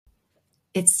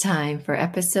It's time for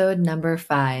episode number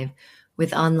 5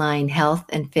 with online health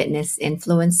and fitness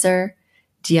influencer,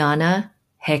 Diana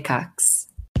Hickox.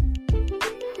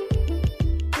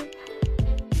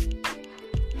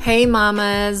 Hey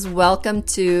mamas, welcome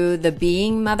to the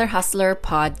Being Mother Hustler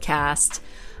podcast.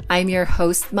 I'm your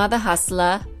host, Mother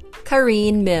Hustler,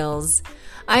 Kareen Mills.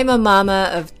 I'm a mama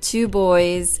of 2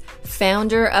 boys,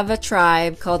 founder of a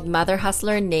tribe called Mother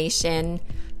Hustler Nation,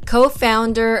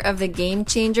 co-founder of the Game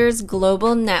Changers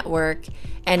Global Network,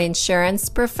 an insurance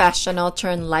professional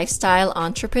turned lifestyle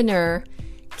entrepreneur,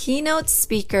 keynote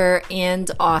speaker, and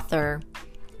author.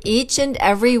 Each and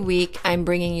every week, I'm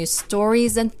bringing you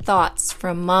stories and thoughts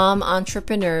from mom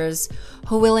entrepreneurs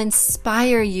who will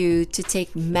inspire you to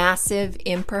take massive,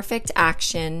 imperfect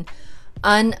action,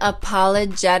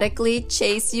 unapologetically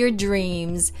chase your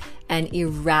dreams, and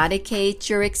eradicate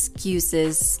your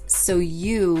excuses so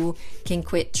you can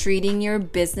quit treating your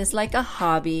business like a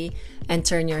hobby and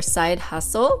turn your side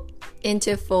hustle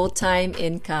into full-time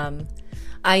income.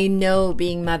 I know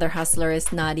being Mother Hustler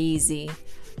is not easy,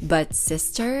 but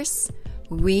sisters,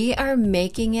 we are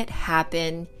making it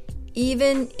happen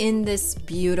even in this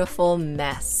beautiful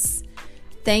mess.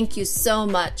 Thank you so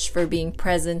much for being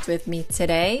present with me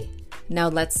today. Now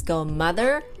let's go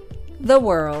mother the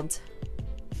world.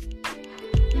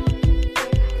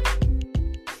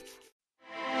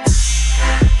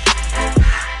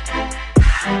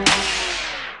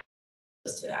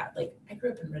 To that, like I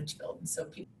grew up in Ridgefield, and so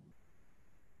people.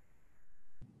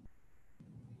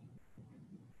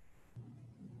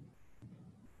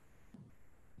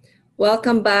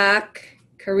 Welcome back.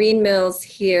 Kareen Mills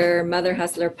here, Mother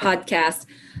Hustler podcast.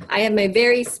 I have my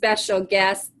very special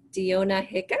guest, Diana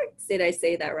Hickox. Did I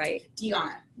say that right?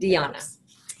 Diana.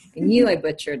 I knew I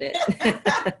butchered it.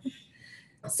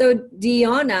 So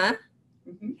Diana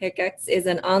Hickox is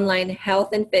an online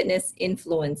health and fitness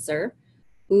influencer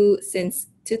who, since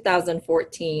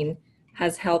 2014,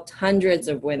 has helped hundreds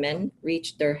of women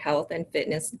reach their health and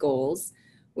fitness goals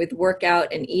with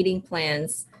workout and eating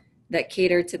plans that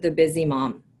cater to the busy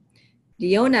mom.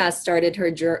 Diana started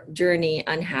her journey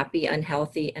unhappy,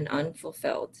 unhealthy, and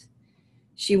unfulfilled.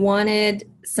 She wanted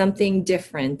something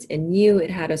different and knew it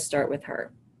had to start with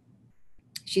her.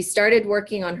 She started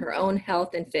working on her own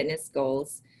health and fitness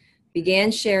goals, began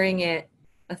sharing it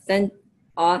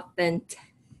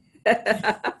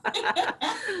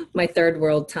my third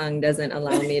world tongue doesn't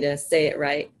allow me to say it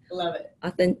right. Love it.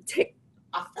 Authentically.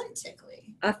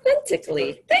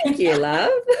 Thank you,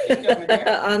 love.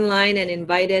 Online, and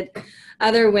invited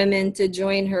other women to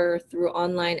join her through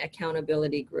online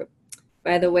accountability group.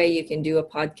 By the way, you can do a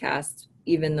podcast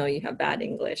even though you have bad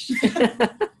English.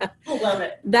 Love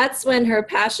it. That's when her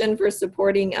passion for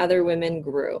supporting other women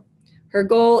grew. Her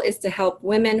goal is to help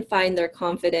women find their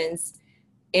confidence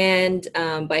and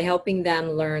by helping them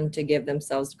learn to give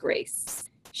themselves grace.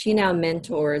 She now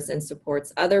mentors and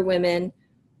supports other women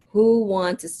who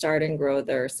want to start and grow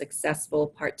their successful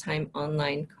part-time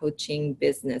online coaching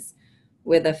business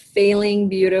with a failing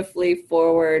beautifully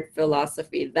forward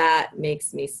philosophy that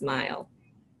makes me smile.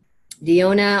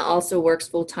 Diana also works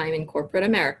full-time in corporate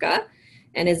America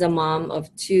and is a mom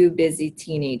of 2 busy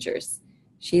teenagers.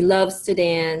 She loves to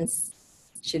dance.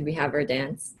 Should we have her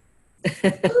dance?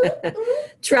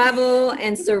 Travel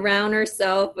and surround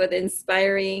herself with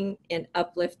inspiring and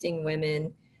uplifting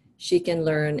women she can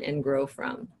learn and grow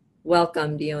from.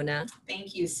 Welcome, Diana.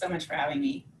 Thank you so much for having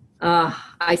me.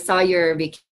 I saw your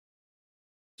vacation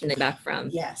back from.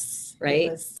 Yes.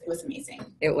 Right? It was amazing.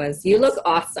 It was. You look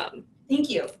awesome. Thank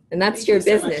you. And that's Thank your you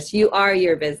so business. much. You are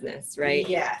your business, right?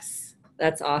 Yes.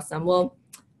 That's awesome. Well,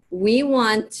 we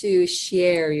want to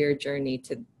share your journey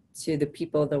to the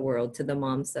people of the world, to the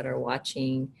moms that are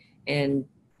watching and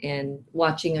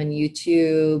watching on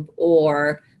YouTube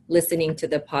or listening to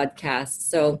the podcast.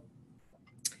 So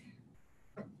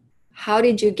how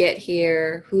did you get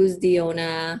here? Who's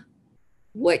Diana?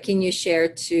 What can you share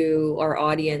to our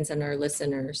audience and our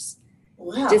listeners?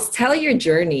 Wow. Just tell your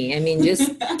journey. I mean,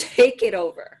 just take it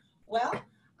over. Well,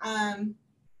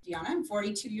 Diana, I'm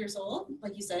 42 years old.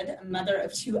 Like you said, a mother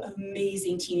of 2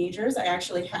 amazing teenagers. I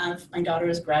actually have, my daughter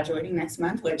is graduating next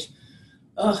month, which,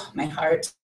 my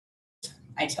heart,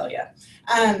 I tell you.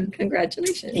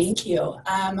 Congratulations. Thank you.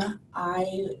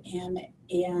 I am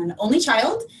an only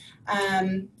child,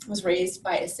 was raised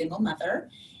by a single mother,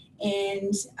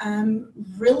 and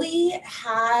really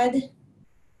had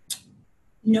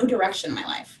no direction in my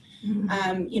life.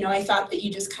 Mm-hmm. I thought that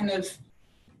you just kind of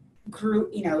grew,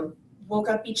 woke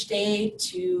up each day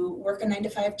to work a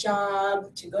 9-to-5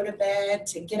 job, to go to bed,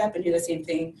 to get up and do the same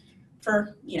thing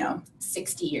for,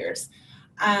 60 years.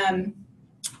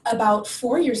 about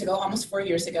 4 years ago, almost 4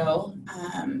 years ago,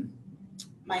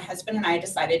 my husband and I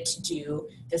decided to do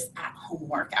this at-home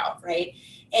workout, right?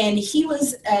 And he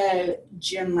was a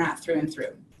gym rat through and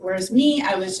through. Whereas me,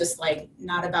 I was just like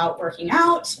not about working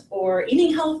out or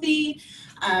eating healthy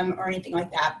or anything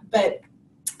like that. But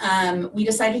we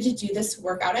decided to do this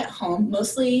workout at home.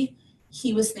 Mostly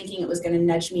he was thinking it was going to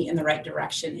nudge me in the right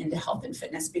direction into health and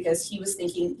fitness, because he was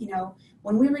thinking,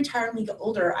 when we retire and we get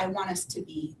older, I want us to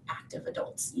be active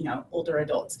adults, older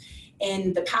adults.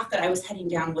 And the path that I was heading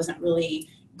down wasn't really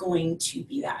going to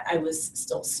be that. I was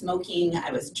still smoking,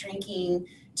 I was drinking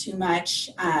too much.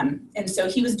 And so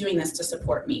he was doing this to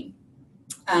support me.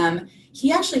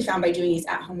 He actually found by doing these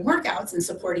at-home workouts and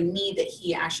supporting me that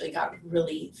he actually got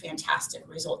really fantastic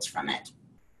results from it.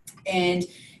 And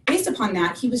based upon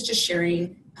that, he was just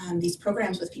sharing these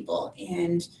programs with people,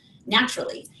 and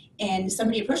naturally. And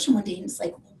somebody approached him one day and it's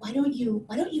like, why don't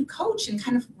you coach and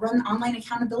kind of run online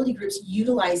accountability groups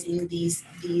utilizing these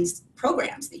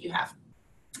programs that you have?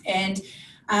 And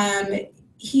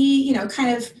he,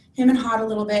 kind of him and hawed a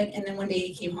little bit. And then one day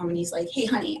he came home and he's like, hey,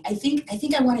 honey, I think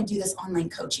I want to do this online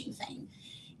coaching thing.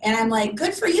 And I'm like,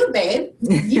 good for you, babe.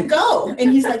 You go.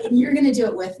 And he's like, and you're going to do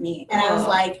it with me. And I was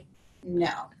like,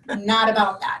 no, not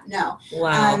about that. No.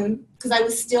 Wow. Because I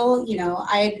was still,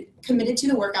 I had committed to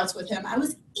the workouts with him. I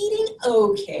was eating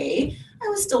okay. I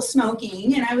was still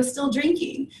smoking and I was still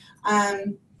drinking.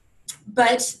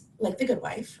 But like the good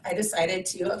wife, I decided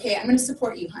to, okay, I'm going to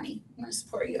support you, honey. I'm going to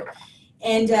support you.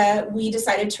 And we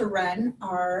decided to run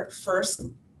our first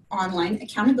online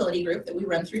accountability group that we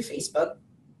run through Facebook.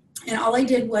 And all I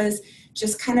did was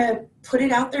just kind of put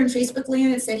it out there in Facebook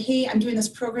land and said, hey, I'm doing this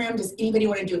program. Does anybody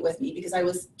want to do it with me? Because I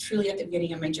was truly at the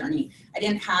beginning of my journey. I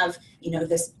didn't have,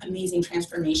 this amazing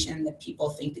transformation that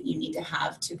people think that you need to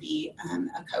have to be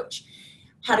a coach.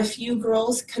 Had a few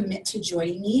girls commit to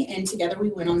joining me, and together we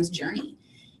went on this journey.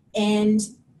 And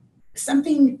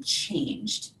something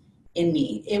changed in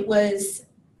me.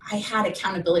 I had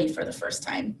accountability for the first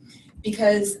time,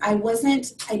 because I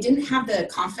didn't have the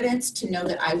confidence to know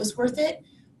that I was worth it,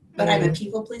 but I'm a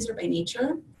people pleaser by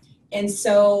nature. And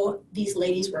so these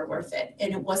ladies were worth it.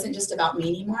 And it wasn't just about me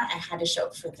anymore. I had to show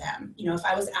up for them. If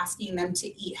I was asking them to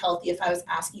eat healthy, if I was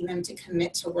asking them to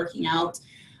commit to working out,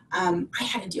 I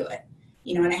had to do it,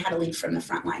 and I had to lead from the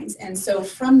front lines. And so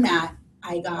from that,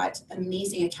 I got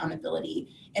amazing accountability.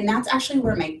 And that's actually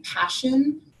where my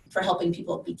passion for helping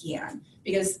people began.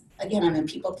 Because again, I'm a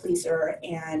people pleaser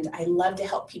and I love to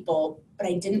help people, but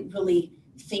I didn't really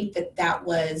think that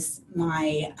was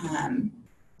my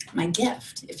my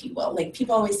gift, if you will. Like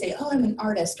people always say, oh, I'm an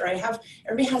artist, or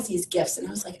everybody has these gifts. And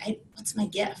I was like, what's my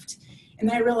gift? And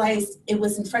then I realized it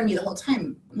was in front of me the whole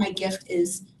time. My gift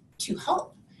is to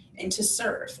help and to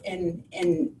serve. And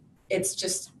it's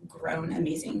just grown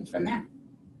amazing from there.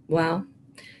 Wow.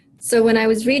 So when I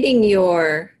was reading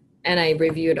and I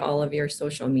reviewed all of your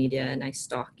social media, and I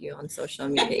stalk you on social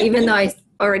media, even though I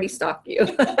already stalked you.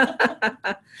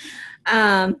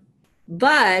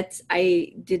 But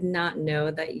I did not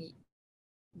know that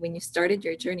when you started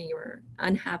your journey, you were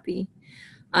unhappy,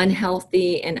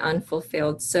 unhealthy, and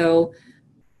unfulfilled. So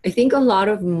I think a lot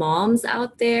of moms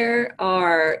out there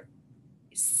are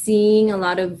seeing a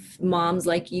lot of moms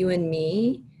like you and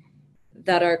me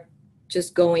that are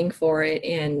just going for it.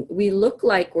 And we look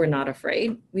like we're not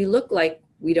afraid. We look like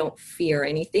we don't fear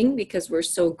anything because we're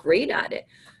so great at it.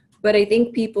 But I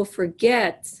think people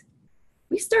forget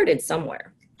we started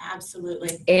somewhere.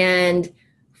 Absolutely. And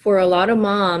for a lot of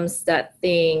moms that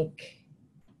think,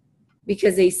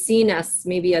 because they've seen us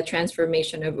maybe a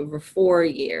transformation of over 4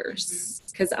 years,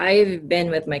 because I've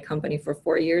been with my company for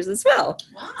 4 years as well,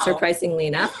 surprisingly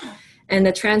enough. Yeah. And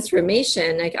the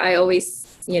transformation, like I always,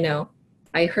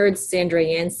 I heard Sandra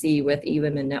Yancey with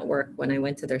eWomen Network when I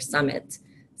went to their summit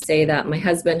say that my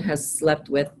husband has slept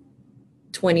with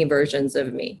 20 versions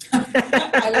of me.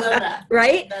 I love that.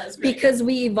 Right? That great. Because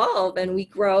we evolve and we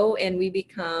grow and we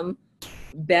become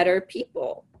better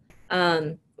people.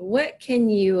 What can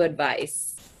you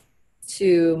advise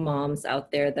to moms out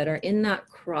there that are in that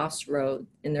crossroad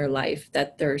in their life,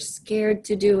 that they're scared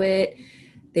to do it?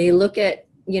 They look at,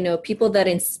 people that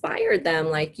inspired them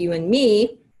like you and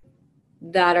me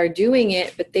that are doing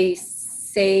it, but they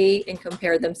say and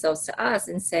compare themselves to us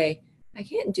and say, I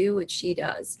can't do what she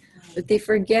does. But they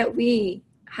forget we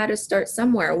had to start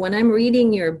somewhere. When I'm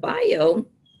reading your bio,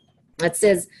 it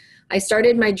says, I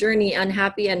started my journey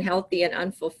unhappy, unhealthy, and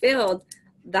unfulfilled.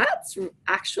 That's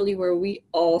actually where we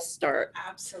all start.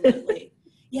 Absolutely.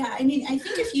 Yeah. I mean, I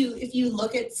think if you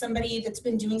look at somebody that's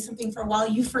been doing something for a while,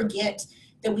 you forget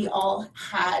that we all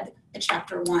had a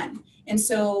chapter one. And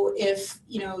so if,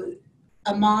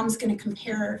 a mom's going to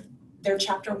compare their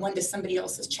chapter 1 to somebody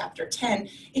else's chapter 10,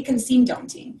 it can seem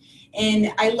daunting.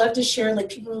 And I love to share, like,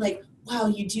 people are like, wow,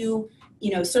 you do,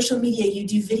 social media, you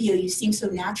do video, you seem so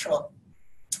natural.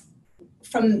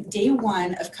 From day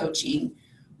 1 of coaching,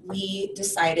 we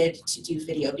decided to do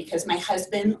video because my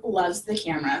husband loves the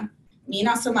camera. Me,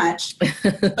 not so much,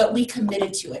 but we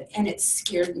committed to it, and it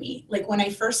scared me. Like, when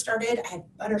I first started, I had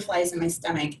butterflies in my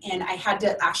stomach, and I had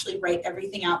to actually write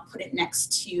everything out, put it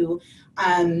next to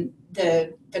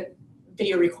the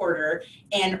video recorder,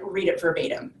 and read it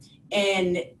verbatim.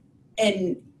 And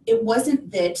it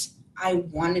wasn't that I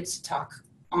wanted to talk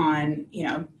on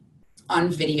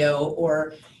video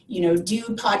or do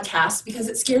podcasts because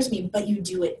it scares me, but you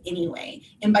do it anyway.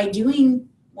 And by doing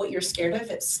what you're scared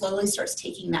of, it slowly starts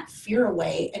taking that fear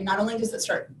away. And not only does it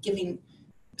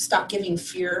stop giving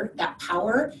fear that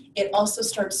power, it also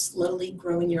starts slowly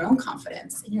growing your own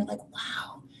confidence. And you're like,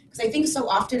 wow. Because I think so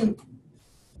often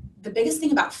the biggest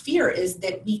thing about fear is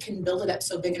that we can build it up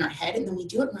so big in our head, and then we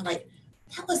do it and we're like,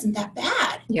 that wasn't that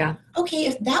bad. Yeah. Okay,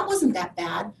 if that wasn't that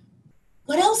bad,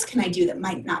 what else can I do that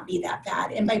might not be that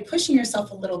bad? And by pushing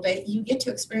yourself a little bit, you get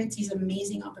to experience these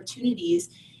amazing opportunities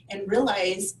and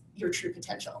realize your true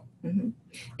potential. Mm-hmm.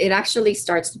 It actually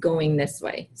starts going this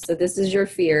way. So this is your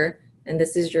fear, and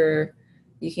this is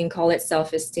you can call it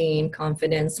self-esteem,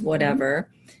 confidence, whatever.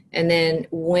 Mm-hmm. And then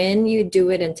when you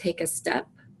do it and take a step,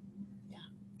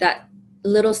 that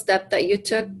little step that you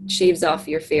took shaves off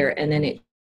your fear, and then it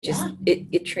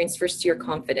transfers to your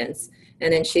confidence,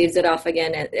 and then shaves it off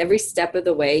again. And every step of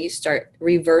the way, you start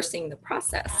reversing the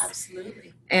process.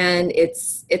 Absolutely. And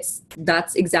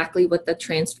that's exactly what the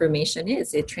transformation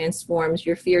is. It transforms,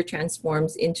 your fear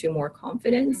transforms into more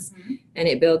confidence, mm-hmm. and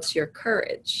it builds your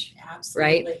courage.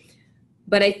 Absolutely. Right?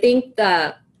 But I think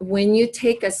that when you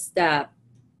take a step,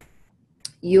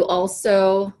 you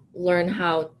also learn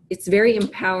how it's very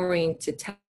empowering to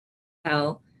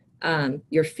tell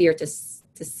your fear to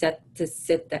sit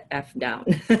the F down.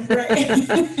 Right.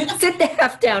 Sit the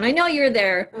F down. I know you're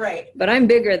there, right? But I'm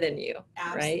bigger than you.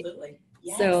 Absolutely. Right?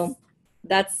 Yes. So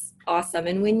that's awesome.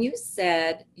 And when you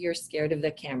said you're scared of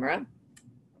the camera,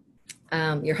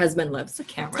 your husband loves the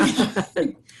camera,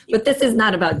 but this is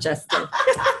not about Justin.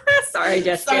 Sorry,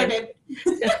 Justin.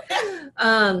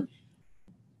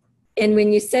 And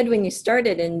when you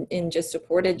started and just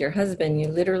supported your husband, you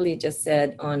literally just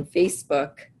said on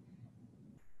Facebook,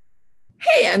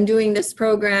 hey, I'm doing this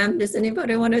program. Does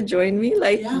anybody want to join me?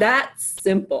 That's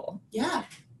simple. Yeah.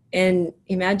 And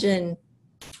imagine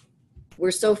we're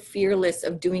so fearless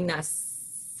of doing that,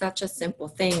 such a simple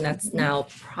thing that's mm-hmm. now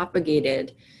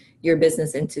propagated your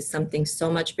business into something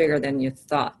so much bigger than you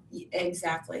thought.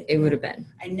 Exactly. It would have been.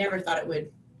 I never thought it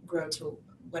would grow to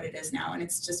what it is now. And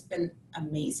it's just been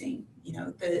amazing.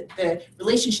 The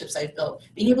relationships I've built,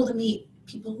 being able to meet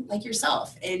people like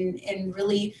yourself and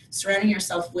really surrounding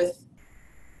yourself with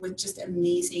just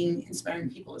amazing, inspiring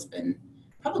people has been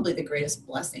probably the greatest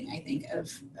blessing, I think, of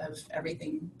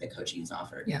everything that coaching has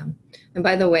offered. Yeah. And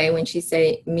by the way, when she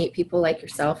say meet people like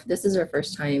yourself, this is her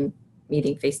first time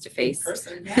meeting face-to-face. In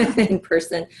person, yeah. In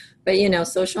person. But,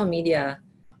 social media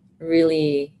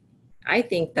really, I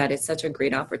think that it's such a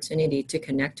great opportunity to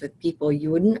connect with people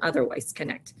you wouldn't otherwise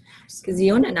connect. Because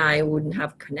Yona and I wouldn't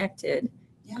have connected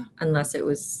unless it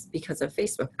was because of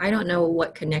Facebook. I don't know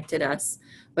what connected us,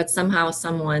 but somehow,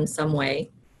 someone, some way,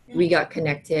 we got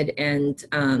connected, and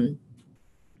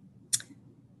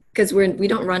because we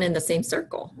don't run in the same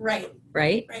circle.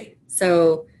 Right.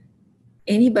 So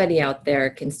anybody out there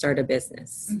can start a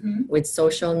business mm-hmm. with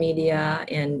social media.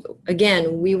 And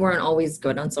again, we weren't always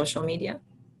good on social media.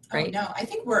 Right? Oh, no, I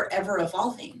think we're ever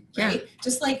evolving, right? Yeah.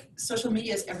 Just like social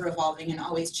media is ever evolving and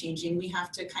always changing, we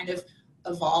have to kind of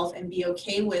evolve and be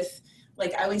okay with,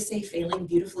 like I always say, failing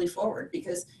beautifully forward,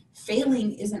 because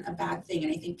failing isn't a bad thing.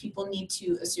 And I think people need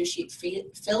to associate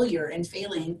failure and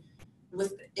failing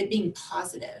with it being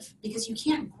positive, because you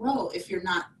can't grow if you're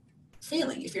not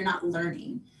failing, if you're not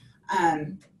learning.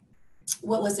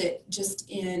 What was it? Just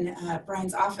in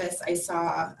Brian's office, I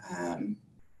saw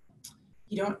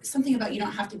something about you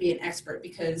don't have to be an expert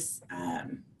because,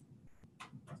 oh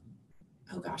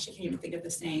gosh, I can't even think of the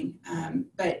saying,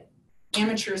 but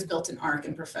amateurs built an ark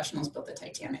and professionals built the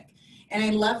Titanic. And I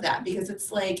love that, because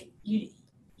it's like, you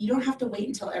don't have to wait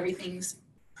until everything's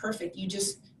perfect. You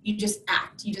just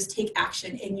act, you just take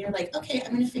action, and you're like, okay,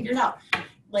 I'm going to figure it out.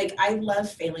 Like, I love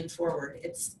failing forward.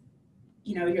 It's,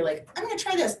 you're like, I'm going to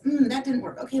try this. That didn't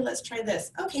work. Okay, let's try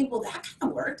this. Okay, well, that kind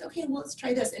of worked. Okay, well, let's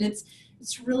try this. And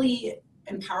it's really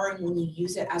empowering when you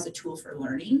use it as a tool for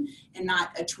learning and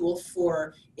not a tool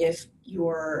for if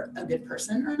you're a good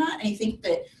person or not. And I think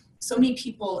that so many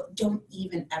people don't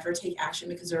even ever take action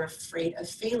because they're afraid of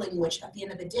failing, which at the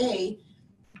end of the day,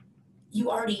 you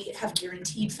already have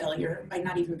guaranteed failure by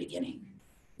not even beginning.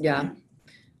 Yeah.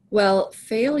 Well,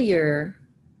 failure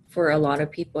for a lot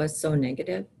of people is so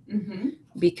negative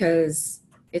because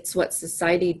it's what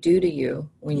society do to you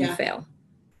when you fail,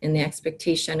 and the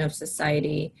expectation of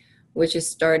society, which is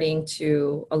starting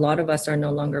to, a lot of us are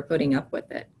no longer putting up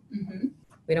with it.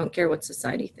 We don't care what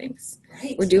society thinks.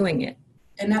 Right. We're doing it.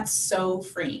 And that's so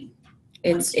freeing.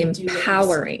 It's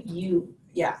empowering.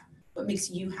 What makes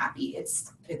you happy.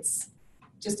 It's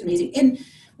just amazing. And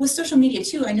with social media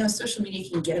too, I know social media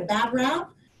can get a bad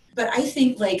rap, but I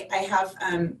think, like, I have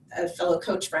a fellow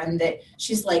coach friend that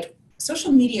she's like,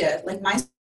 social media, like my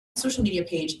social media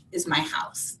page is my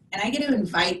house, and I get to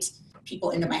invite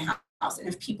people into my house. And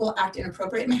if people act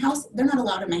inappropriate in my house, they're not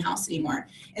allowed in my house anymore.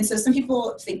 And so some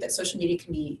people think that social media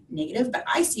can be negative, but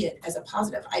I see it as a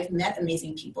positive. I've met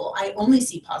amazing people. I only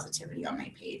see positivity on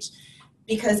my page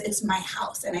because it's my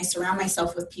house, and I surround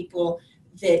myself with people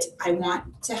that I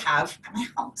want to have at my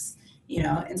house, you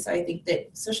know? And so I think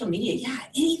that social media,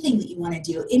 anything that you want to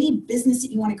do, any business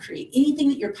that you want to create, anything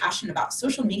that you're passionate about,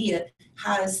 social media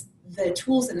has the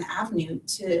tools and the avenue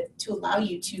to allow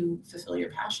you to fulfill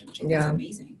your passion, which I think is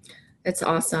amazing. It's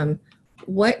awesome.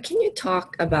 What can you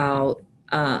talk about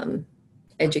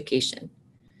education?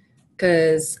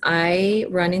 Because I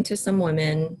run into some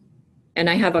women, and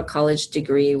I have a college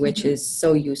degree, which is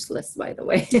so useless, by the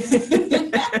way.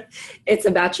 It's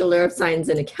a Bachelor of Science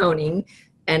in Accounting,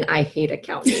 and I hate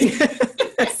accounting.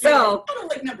 So I don't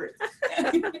like numbers.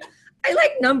 I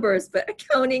like numbers, but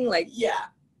accounting, like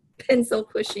pencil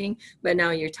pushing, but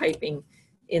now you're typing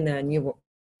in the new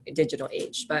digital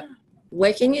age. But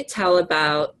what can you tell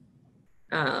about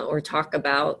or talk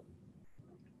about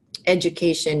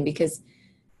education? Because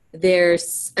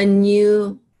there's a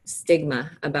new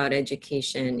stigma about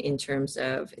education in terms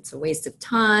of it's a waste of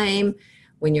time.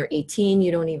 When you're 18,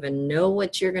 you don't even know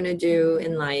what you're going to do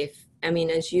in life. I mean,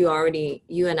 as you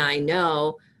and I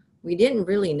know, we didn't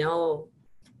really know,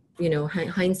 you know,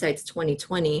 hindsight's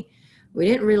 2020. We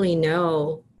didn't really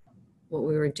know what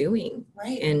we were doing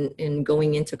and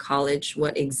going into college,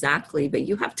 what exactly, but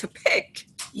you have to pick.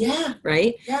 Yeah.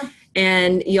 Right? Yeah.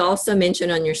 And you also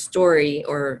mentioned on your story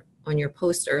or on your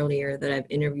post earlier that I've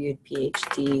interviewed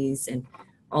PhDs and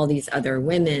all these other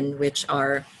women, which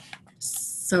are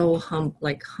so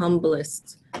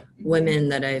humblest women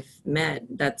that I've met.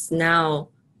 That's now,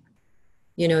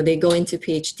 you know, they go into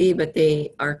PhD, but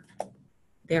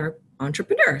they're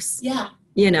entrepreneurs. Yeah.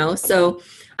 You know, so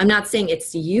I'm not saying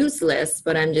it's useless,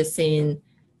 but I'm just saying,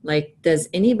 like, does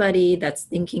anybody that's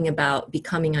thinking about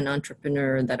becoming an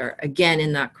entrepreneur that are, again,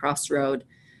 in that crossroad,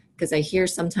 because I hear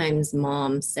sometimes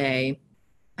moms say,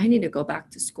 I need to go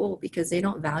back to school because they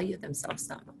don't value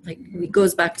themselves. Like, it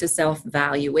goes back to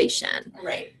self-valuation.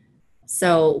 Right.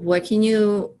 So what can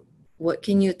you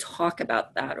talk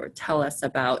about that or tell us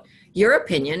about your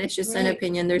opinion? It's just an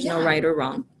opinion. There's no right or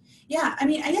wrong. Yeah, I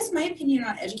mean, I guess my opinion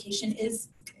on education is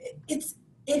it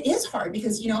is hard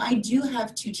because, you know, I do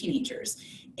have 2 teenagers,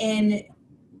 and,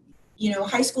 you know,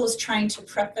 high school is trying to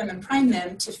prep them and prime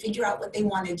them to figure out what they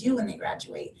want to do when they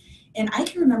graduate. And I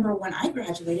can remember when I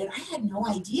graduated, I had no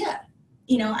idea.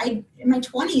 You know, in my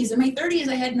 20s and my 30s,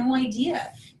 I had no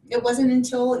idea. It wasn't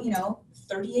until, you know,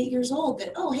 38 years old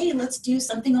that, oh, hey, let's do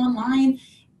something online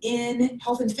in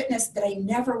health and fitness that I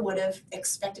never would have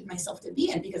expected myself to be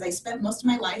in, because I spent most of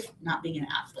my life not being an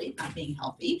athlete, not being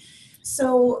healthy.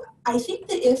 So I think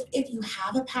that if you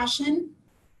have a passion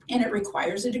and it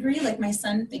requires a degree, like my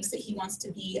son thinks that he wants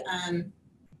to be an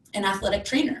athletic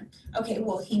trainer. Okay,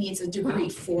 well, he needs a degree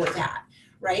for that,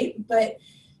 right? But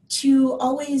to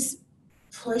always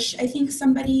push, I think,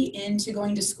 somebody into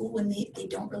going to school when they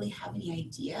don't really have any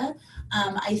idea,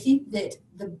 I think that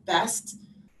the best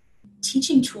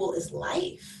teaching tool is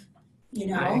life. You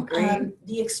know,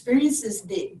 the experiences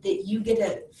that you get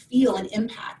to feel and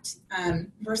impact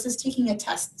versus taking a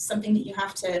test, something that you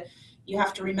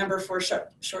have to remember for a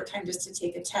short time just to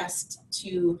take a test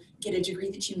to get a degree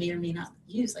that you may or may not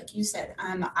use. Like you said,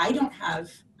 I don't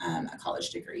have a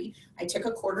college degree. I took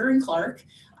a quarter in Clark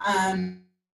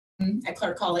at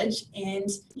Clark College, and,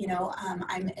 you know,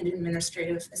 I'm an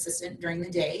administrative assistant during the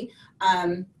day.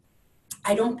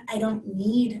 I don't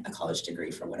need a college degree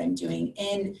for what I'm doing.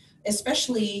 And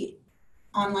especially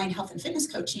online health and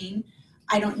fitness coaching,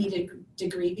 I don't need a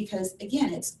degree because,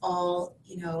 again, it's all,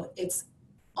 you know, it's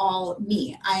all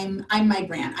me. I'm my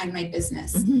brand, I'm my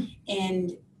business.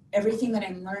 And everything that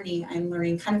I'm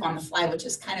learning kind of on the fly, which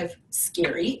is kind of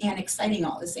scary and exciting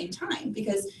all at the same time,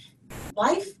 because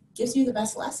life gives you the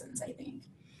best lessons, I think.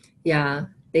 Yeah.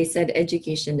 they said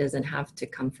education doesn't have to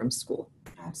come from school.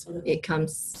 Absolutely. It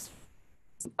comes,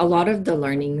 a lot of the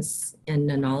learnings and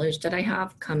the knowledge that I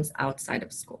have comes outside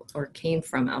of school or came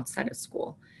from outside of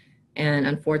school. And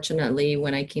unfortunately,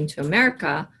 when I came to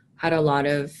America, had a lot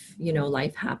of,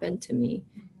 life happened to me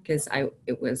because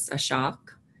it was a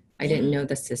shock. I didn't know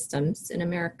the systems in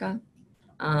America.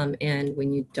 And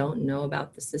when you don't know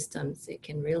about the systems, it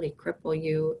can really cripple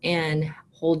you and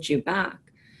hold you back.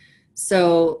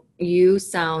 So you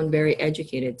sound very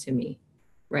educated to me,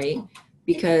 right?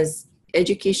 Because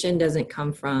education doesn't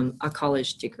come from a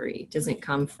college degree, it doesn't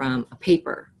come from a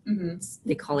paper.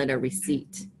 They call it a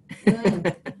receipt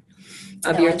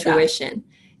of your tuition.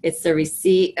 It's the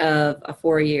receipt of a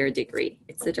 4-year degree.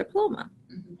 It's a diploma.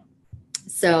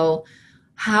 So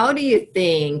how do you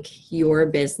think your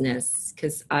business,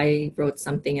 because I wrote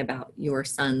something about your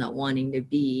son not wanting to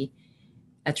be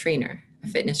a trainer, a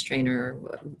fitness trainer,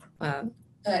 an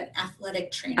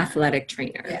athletic trainer. Athletic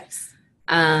trainer. Yes.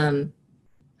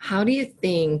 How do you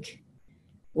think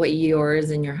what you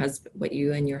and your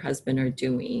husband are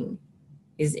doing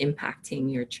is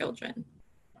impacting your children?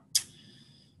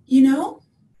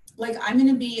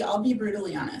 I'll be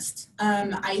brutally honest.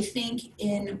 I think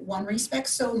in one respect,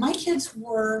 so my kids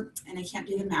were, and I can't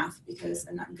do the math because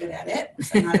I'm not good at it.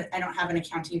 So I don't have an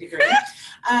accounting degree.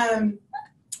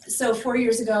 So 4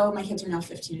 years ago, my kids are now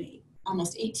 15,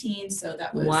 almost 18. So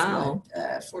that was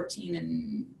 14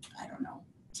 and I don't know,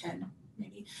 10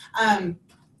 maybe.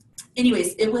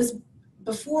 Anyways, it was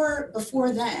before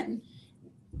then,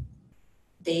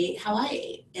 they ate how I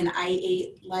ate, and I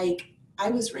ate like I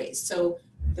was raised. So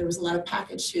there was a lot of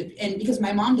packaged food, and because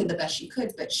my mom did the best she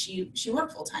could, but she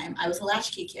worked full time. I was a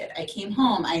latchkey kid. I came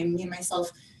home, I made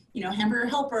myself, hamburger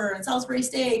helper and Salisbury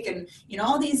steak and,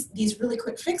 all these really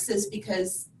quick fixes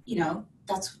because,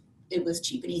 it was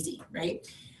cheap and easy. Right.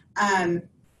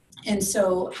 And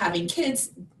so having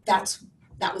kids, that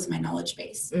was my knowledge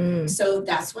base. So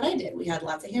that's what I did. We had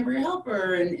lots of hamburger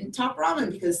helper and top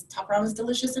ramen because top ramen is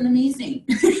delicious and amazing,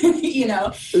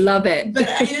 Love it. But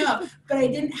I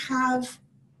didn't have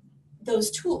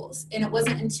those tools. And it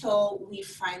wasn't until we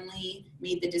finally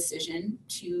made the decision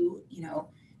to,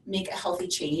 make a healthy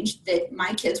change that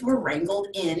my kids were wrangled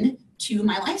in to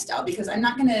my lifestyle, because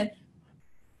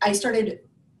I started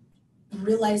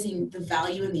realizing the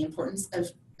value and the importance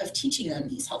of teaching them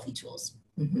these healthy tools.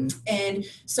 And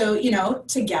so,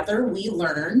 together we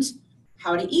learned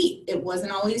how to eat. It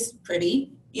wasn't always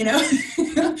pretty,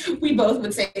 we both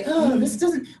would say, oh,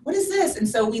 what is this? And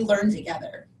so we learned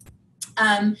together.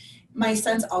 My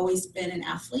son's always been an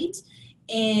athlete,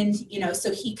 and,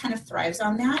 so he kind of thrives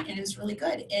on that and is really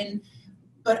good.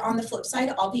 But on the flip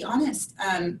side, I'll be honest.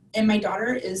 And my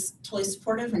daughter is totally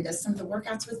supportive and does some of the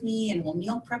workouts with me and will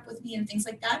meal prep with me and things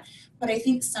like that. But I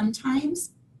think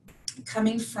sometimes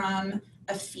coming from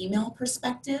a female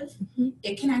perspective,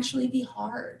 it can actually be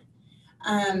hard.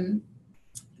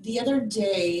 The other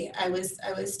day I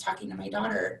was talking to my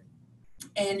daughter,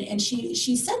 and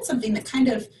she said something that kind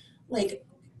of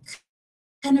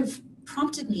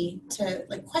prompted me to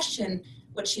question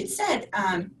what she had said.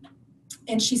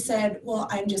 And she said, well,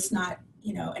 I'm just not,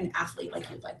 an athlete like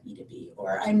you'd like me to be,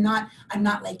 or I'm not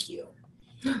like you.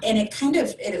 And it kind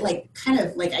of I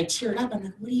teared up. I'm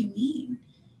like, what do you mean?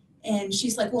 And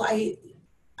she's like, well,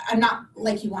 I'm not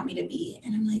like you want me to be.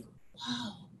 And I'm like,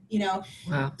 wow.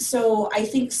 Wow. So I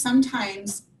think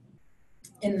sometimes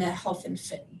in the health and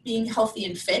fit, being healthy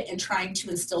and fit and trying to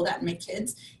instill that in my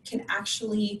kids can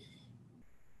actually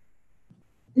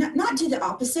not do the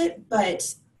opposite,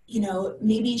 but,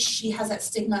 maybe she has that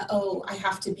stigma, oh, I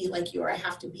have to be like you, or I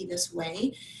have to be this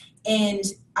way. And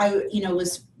I,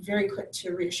 was very quick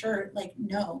to reassure,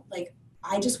 no,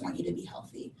 I just want you to be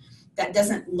healthy. That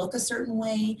doesn't look a certain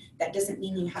way. That doesn't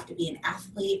mean you have to be an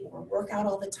athlete or work out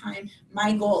all the time.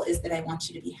 My goal is that I want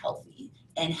you to be healthy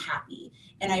and happy.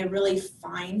 And I really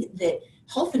find that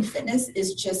health and fitness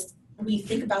is just, we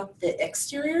think about the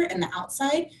exterior and the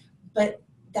outside, but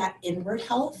that inward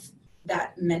health,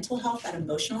 that mental health, that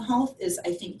emotional health is,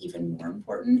 I think, even more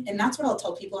important. And that's what I'll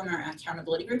tell people in our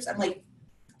accountability groups. I'm like,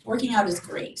 working out is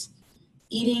great.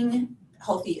 Eating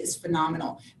healthy is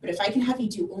phenomenal. But if I can have you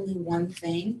do only one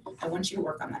thing, I want you to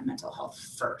work on that mental health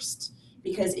first.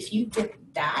 Because if you get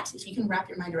that, if you can wrap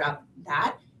your mind around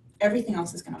that, everything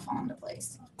else is going to fall into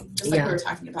place. Just like we were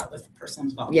talking about with personal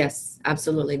development. Yes,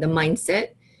 absolutely. The mindset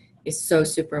is so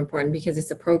super important because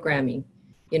it's a programming.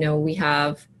 We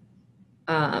have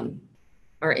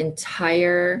our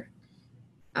entire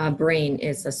brain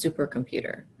is a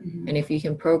supercomputer. And if you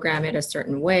can program it a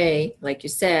certain way, like you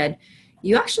said,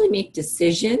 you actually make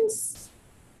decisions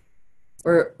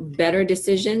or better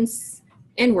decisions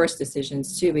and worse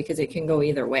decisions too, because it can go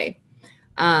either way.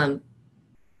 I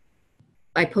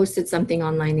posted something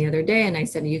online the other day and I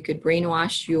said, you could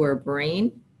brainwash your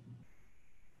brain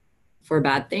for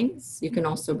bad things. You can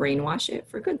also brainwash it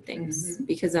for good things,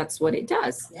 because that's what it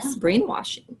does. Yeah. It's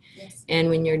brainwashing. Yes. And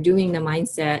when you're doing the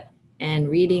mindset and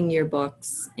reading your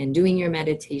books and doing your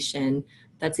meditation,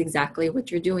 that's exactly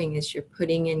what you're doing, is you're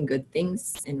putting in good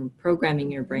things and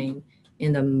programming your brain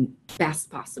in the best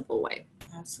possible way.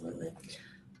 Absolutely.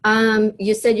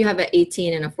 You said you have an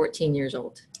 18 and a 14 years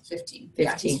old. 15.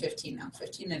 Yeah, he's 15 now.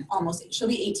 15 and almost, she'll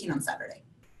be 18 on Saturday.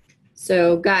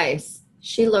 So guys,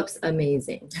 she looks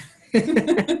amazing.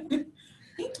 Thank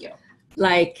you.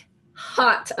 Like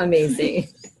hot amazing.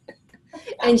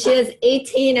 And she has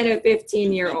 18 and a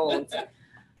 15-year-old.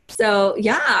 So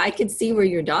yeah, I could see where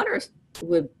your daughter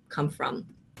would come from,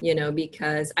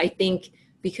 because I think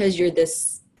because you're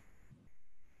this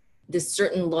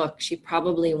certain look, she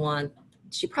probably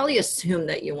assumed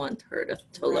that you want her to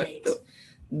Right. look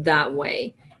that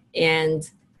way. And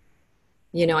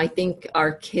I think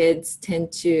our kids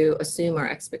tend to assume our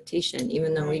expectation,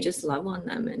 even though we Right. just love on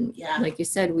them. And Yeah. like you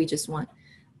said, we just want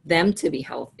them to be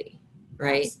healthy,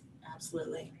 right?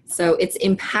 Absolutely. So it's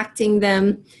impacting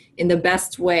them in the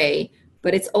best way,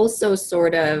 but it's also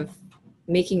sort of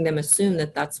making them assume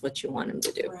that that's what you want them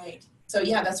to do. Right. So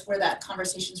yeah, that's where that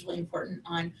conversation is really important,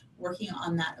 on working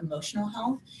on that emotional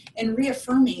health and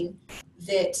reaffirming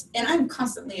that. And I'm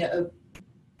constantly a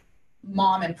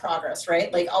mom in progress,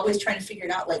 right? Like always trying to figure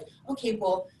it out, like, okay,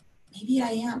 well, maybe I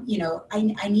am,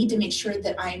 I need to make sure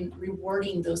that I'm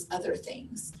rewarding those other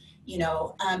things,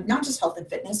 not just health and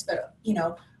fitness, but,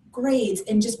 grades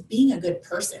and just being a good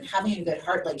person, having a good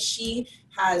heart. Like she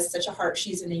has such a heart.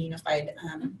 She's in a unified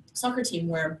soccer team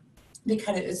where they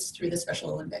kind of is through the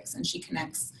Special Olympics, and she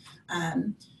connects,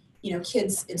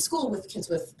 kids in school with kids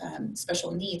with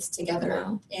special needs together.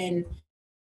 Wow. And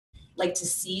like to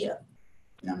see,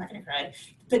 no, I'm not going to cry,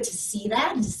 but to see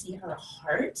that and to see her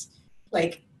heart,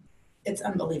 like it's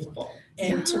unbelievable.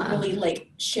 And to really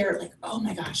like share, like, oh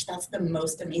my gosh, that's the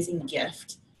most amazing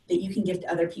gift that you can give to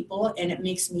other people. And it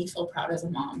makes me feel proud as a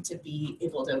mom to be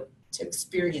able to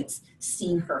experience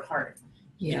seeing her heart.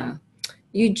 Yeah.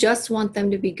 You just want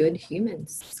them to be good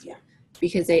humans. Yeah.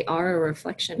 Because they are a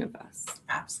reflection of us.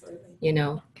 Absolutely.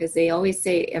 Because they always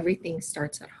say everything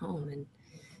starts at home. And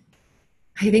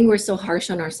I think we're so harsh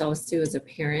on ourselves too as a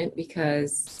parent,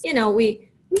 because, we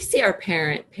see our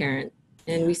parent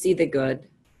and we see the good,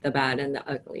 the bad, and the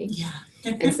ugly. Yeah.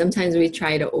 And sometimes we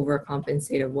try to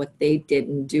overcompensate of what they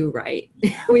didn't do right.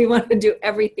 Yeah. We want to do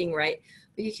everything right,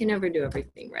 but you can never do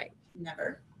everything right.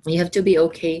 Never. You have to be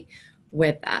okay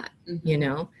with that,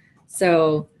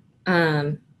 So,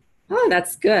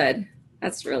 that's good.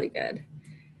 That's really good.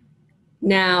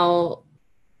 Now,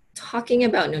 talking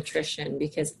about nutrition,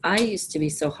 because I used to be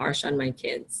so harsh on my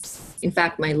kids. In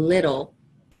fact, my little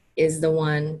is the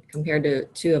one, compared to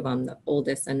two of them, the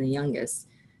oldest and the youngest.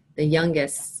 The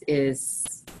youngest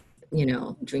is,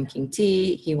 drinking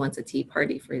tea. He wants a tea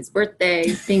party for his birthday,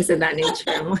 things of that nature.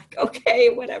 I'm like, okay,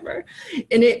 whatever.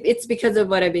 And it's because of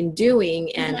what I've been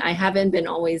doing. And I haven't been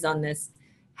always on this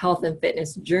health and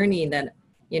fitness journey that,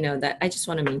 that I just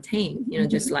want to maintain,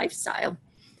 just lifestyle.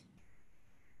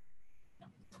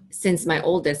 Since my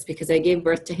oldest, because I gave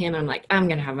birth to him, I'm like, I'm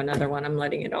going to have another one. I'm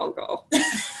letting it all go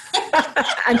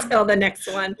until the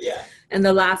next one. Yeah. And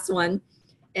the last one.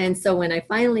 And so when I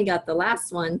finally got the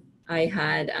last one, I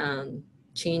had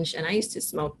changed, and I used to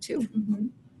smoke too,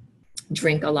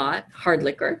 drink a lot, hard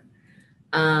liquor,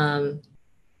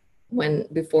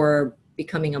 before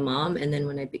becoming a mom. And then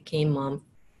when I became mom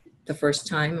the first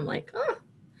time, I'm like,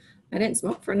 I didn't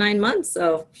smoke for 9 months.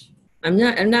 So I'm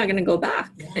not going to go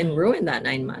back and ruin that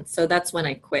 9 months. So that's when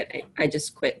I quit. I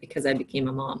just quit because I became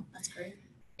a mom. That's great.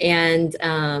 And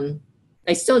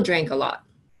I still drank a lot.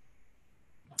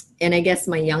 And I guess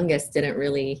my youngest didn't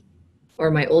really, or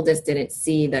my oldest didn't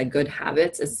see the good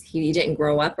habits, as he didn't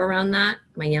grow up around that.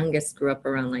 My youngest grew up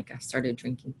around, like, I started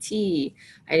drinking tea.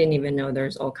 I didn't even know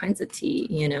there's all kinds of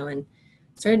tea, and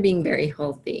started being very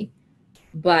healthy.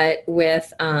 But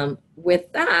with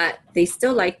that, they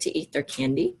still like to eat their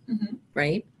candy,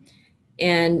 right?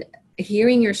 And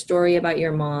hearing your story about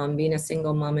your mom being a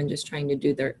single mom and just trying to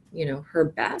do their, her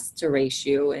best to raise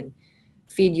you and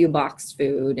feed you boxed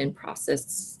food and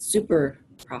super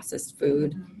processed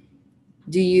food.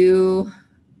 Do you,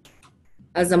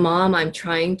 as a mom, I'm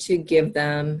trying to give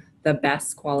them the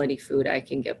best quality food I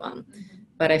can give them.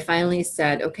 But I finally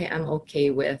said, okay, I'm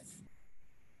okay with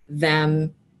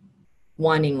them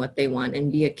wanting what they want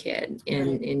and be a kid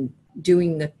and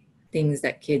doing the things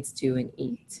that kids do and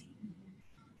eat.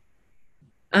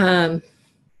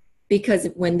 because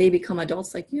when they become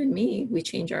adults like you and me, we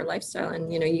change our lifestyle,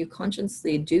 and you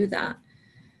consciously do that.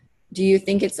 Do you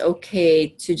think it's okay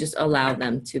to just allow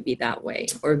them to be that way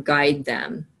or guide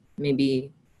them?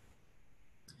 Maybe.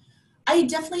 I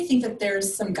definitely think that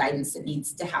there's some guidance that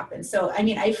needs to happen. So, I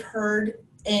mean, I've heard,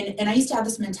 and I used to have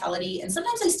this mentality, and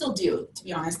sometimes I still do, to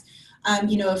be honest,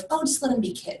 just let them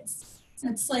be kids. And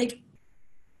it's like,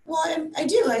 well, I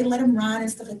do. I let them run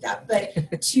and stuff like that.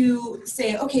 But to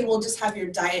say, okay, well, just have your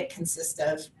diet consist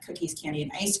of cookies, candy,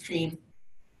 and ice cream,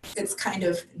 it's kind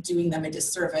of doing them a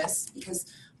disservice because,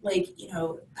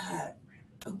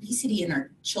 obesity in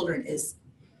our children is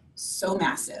so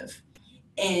massive.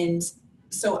 And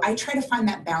so I try to find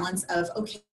that balance of,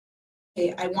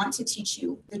 okay, I want to teach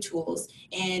you the tools,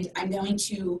 and I'm going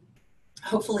to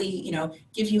hopefully,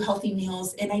 give you healthy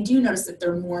meals. And I do notice that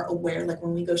they're more aware, like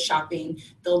when we go shopping,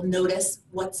 they'll notice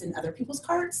what's in other people's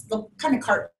carts. They'll kind of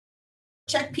cart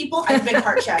check people. I've been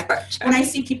cart checked. When I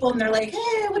see people and they're like,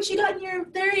 hey, what you got in your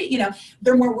dairy?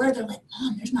 They're more aware. They're like,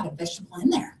 Mom, there's not a vegetable in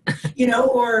there,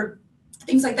 or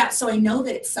things like that. So I know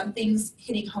that something's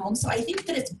hitting home. So I think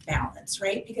that it's balance,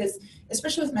 right? Because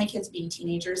especially with my kids being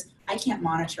teenagers, I can't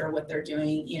monitor what they're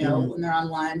doing, when they're on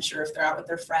lunch or if they're out with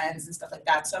their friends and stuff like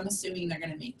that. So I'm assuming they're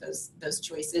going to make those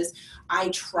choices. I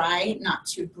try not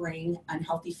to bring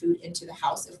unhealthy food into the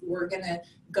house. If we're going to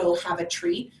go have a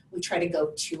treat, we try to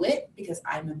go to it because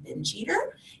I'm a binge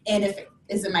eater. And if it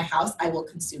is in my house, I will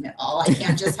consume it all. I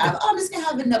can't just have, I'm just going to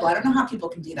have a nibble. I don't know how people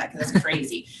can do that because that's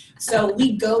crazy. So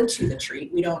we go to the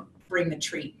treat. We don't bring the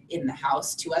treat in the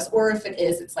house to us. Or if it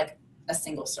is, it's like a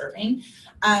single serving.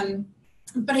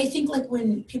 But I think like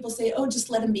when people say, oh, just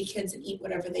let them be kids and eat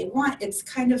whatever they want, it's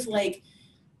kind of like,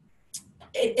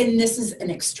 and this is an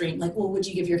extreme, like, well, would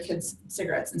you give your kids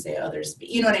cigarettes and say, oh, there's,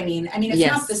 you know what I mean? I mean, it's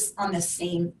Yes. not this on the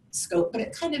same scope, but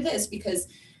it kind of is because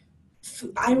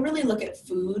I really look at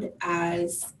food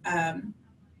as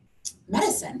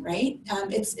medicine, right?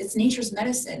 It's nature's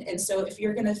medicine. And so if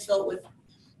you're going to fill it with,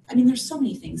 I mean, there's so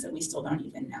many things that we still don't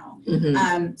even know.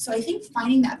 Mm-hmm. So I think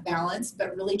finding that balance,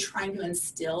 but really trying to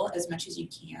instill as much as you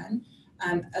can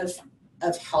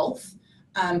of health,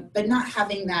 but not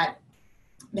having that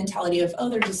mentality of, oh,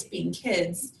 they're just being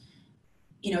kids,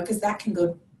 because that can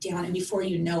go down and before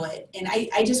you know it. And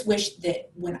I just wish that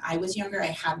when I was younger, I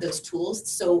had those tools.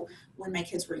 So when my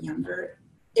kids were younger,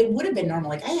 it would have been normal.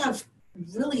 Like I have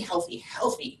really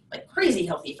healthy, like crazy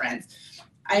healthy friends.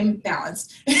 I'm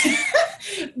balanced,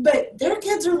 but their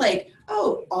kids are like,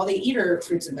 oh, all they eat are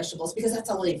fruits and vegetables because that's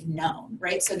all they've known.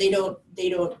 Right. So they don't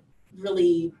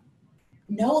really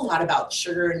know a lot about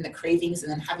sugar and the cravings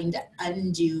and then having to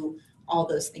undo all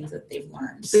those things that they've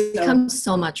learned. It becomes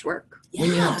so much work when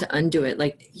you have to undo it.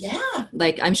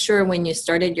 Like I'm sure when you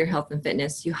started your health and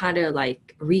fitness, you had to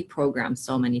like reprogram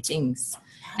so many things.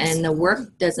 Absolutely. And the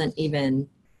work doesn't even,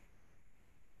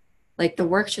 like the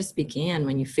work just began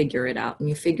when you figure it out and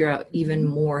you figure out even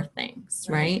more things,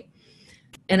 right?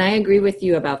 And I agree with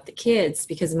you about the kids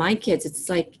because my kids, it's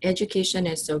like education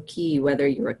is so key, whether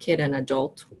you're a kid, an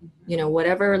adult,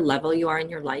 whatever level you are in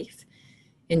your life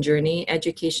and journey,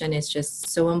 education is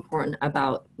just so important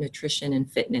about nutrition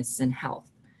and fitness and health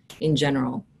in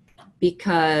general,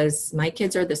 because my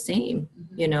kids are the same,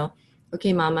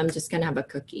 okay, Mom, I'm just going to have a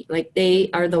cookie. Like they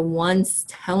are the ones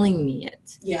telling me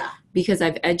it. Yeah. Because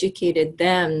I've educated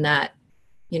them that,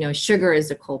 sugar is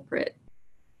a culprit.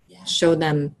 Yeah. Show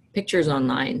them pictures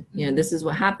online. This is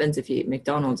what happens if you eat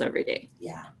McDonald's every day.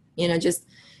 Yeah. Just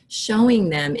showing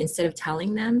them instead of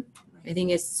telling them, I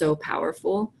think is so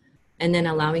powerful. And then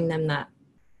allowing them that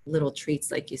little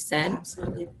treats, like you said.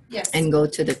 Absolutely. Yes. And go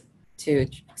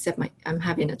except I'm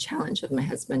having a challenge with my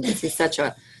husband because he's such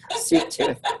a sweet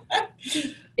tooth.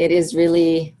 It is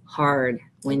really hard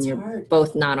when you're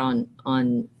both not on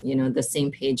the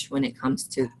same page when it comes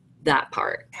to that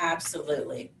part.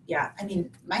 Absolutely. Yeah. I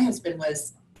mean, my husband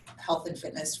was health and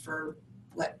fitness for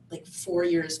 4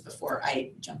 years before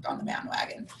I jumped on the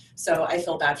bandwagon. So I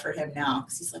feel bad for him now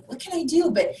because he's like, what can I do?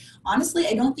 But honestly,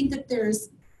 I don't think that there's,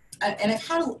 and I've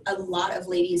had a lot of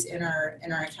ladies in our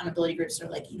accountability groups that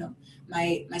are like,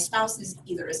 my spouse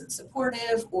isn't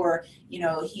supportive or,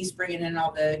 he's bringing in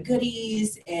all the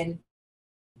goodies. And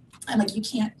I'm like, you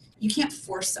can't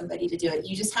force somebody to do it.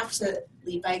 You just have to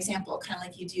lead by example, kind of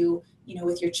like you do,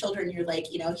 with your children. You're like,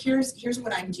 here's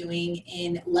what I'm doing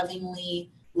and lovingly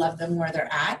love them where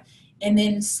they're at. And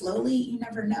then slowly, you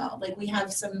never know. Like we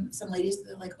have some ladies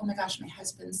that are like, oh my gosh, my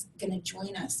husband's going to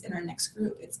join us in our next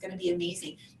group. It's going to be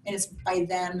amazing. And it's by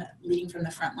them leading from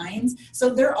the front lines.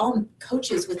 So they're all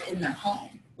coaches within their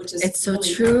home, which is it's so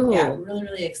true. Yeah, really,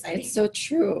 really exciting. It's so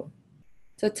true.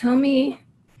 So tell me,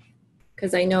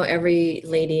 because I know every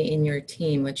lady in your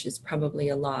team, which is probably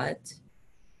a lot,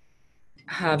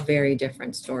 have very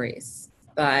different stories.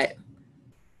 But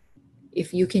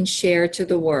if you can share to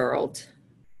the world,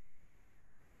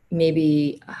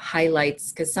 maybe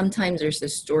highlights, because sometimes there's a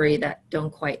story that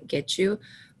don't quite get you,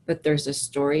 but there's a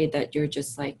story that you're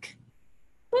just like,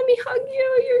 let me hug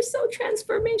you, you're so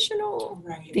transformational,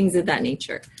 Right. things of that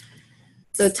nature.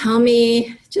 So tell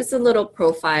me just a little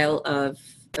profile of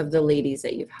the ladies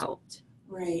that you've helped.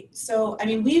 Right. So, I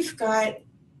mean, we've got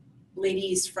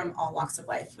ladies from all walks of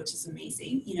life, which is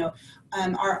amazing. You know,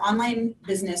 our online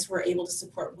business, we're able to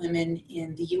support women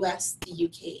in the US, the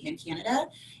UK, and Canada.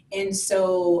 And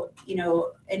so, you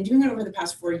know, and doing it over the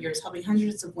past 4 years, helping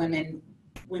hundreds of women,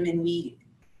 we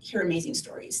hear amazing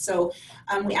stories. So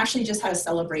we actually just had a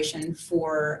celebration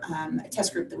for a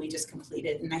test group that we just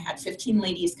completed, and I had 15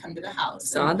 ladies come to the house.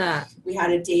 Saw that. We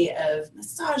had a day of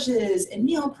massages and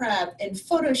meal prep and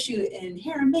photo shoot and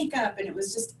hair and makeup, and it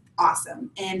was just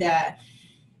awesome. And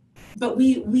but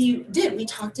we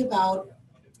talked about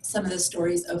some of the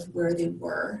stories of where they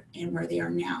were and where they are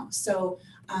now. So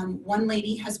one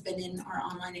lady has been in our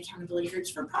online accountability groups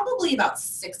for probably about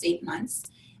 6-8 months.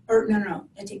 Or no,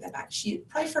 I take that back. She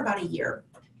probably for about a year,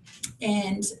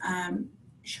 and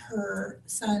her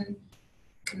son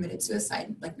committed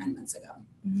suicide like 9 months ago.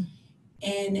 Mm-hmm.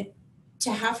 And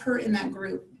to have her in that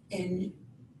group and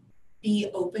be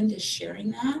open to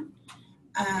sharing that,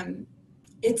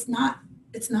 it's not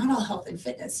all health and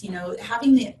fitness. You know,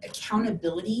 having the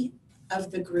accountability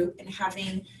of the group and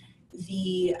having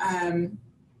the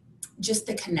just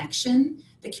the connection,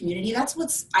 the community, that's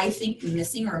what's, I think,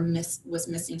 missing was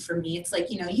missing for me. It's like,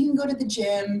 you know, you can go to the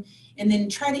gym and then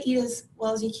try to eat as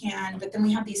well as you can, but then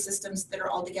we have these systems that are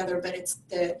all together, but it's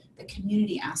the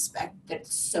community aspect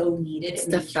that's so needed. It's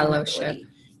the fellowship.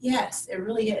 Yes, it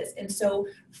really is. And so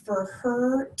for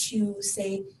her to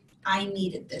say, I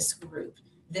needed this group,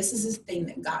 this is the thing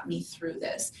that got me through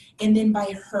this. And then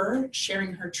by her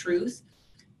sharing her truth,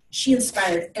 she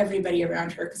inspired everybody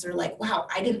around her, because they're like, wow,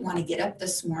 I didn't want to get up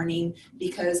this morning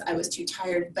because I was too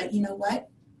tired. But you know what?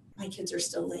 My kids are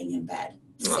still laying in bed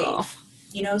safe. Oh.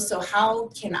 You know, so how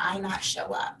can I not show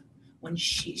up when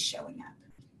she's showing up?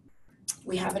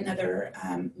 We have another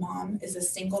mom, is a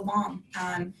single mom.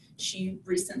 She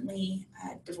recently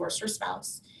divorced her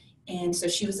spouse. And so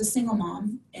she was a single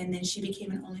mom. And then she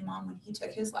became an only mom when he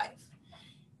took his life.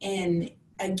 And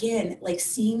again, like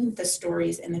seeing the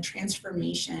stories and the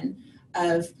transformation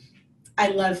of, I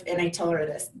love, and I tell her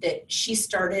this, that she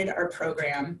started our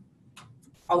program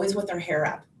always with her hair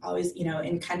up, always, you know,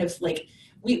 and kind of like,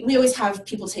 we always have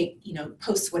people take, you know,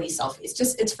 post sweaty selfies.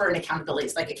 It's for an accountability.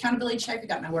 It's like accountability check, I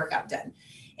got my workout done.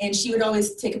 And she would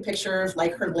always take a picture of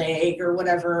like her leg or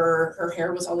whatever, her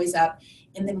hair was always up.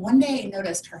 And then one day I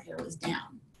noticed her hair was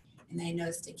down. And then I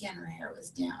noticed again, her hair was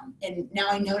down. And now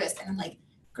I noticed, and I'm like,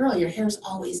 girl, your hair's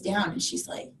always down. And she's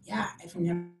like, yeah, I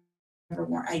never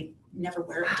wear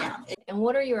it down. And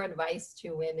what are your advice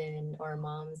to women or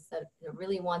moms that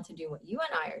really want to do what you and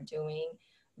I are doing,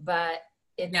 but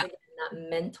it's again, that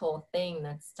mental thing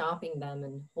that's stopping them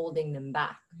and holding them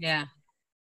back? Yeah.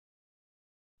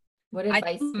 What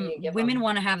advice do you give women them?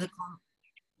 want to have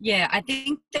I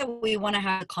think that we want to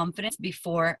have the confidence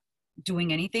before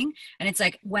doing anything. And it's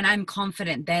like, when I'm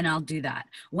confident, then I'll do that.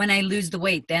 When I lose the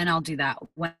weight, then I'll do that.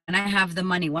 When I have the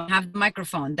money, when I have the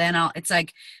microphone, then it's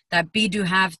like that be, do,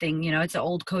 have thing, you know, it's an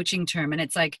old coaching term. And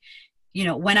it's like, you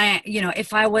know, when I, you know,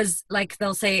 if I was like,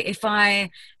 they'll say, if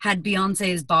I had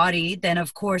Beyonce's body, then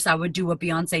of course I would do what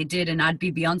Beyonce did and I'd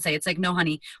be Beyonce. It's like, no,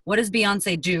 honey, what does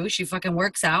Beyonce do? She fucking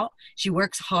works out. She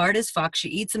works hard as fuck. She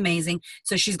eats amazing.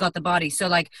 So she's got the body. So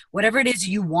like, whatever it is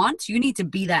you want, you need to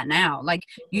be that now. Like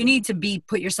you need to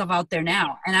put yourself out there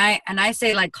now. And I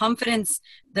say like confidence,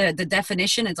 the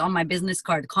definition, it's on my business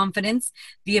card, confidence,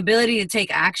 the ability to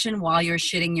take action while you're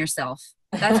shitting yourself.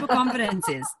 That's what confidence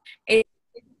is. It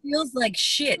feels like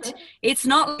shit. It's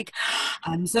not like,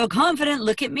 I'm so confident,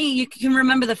 look at me. You can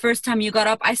remember the first time you got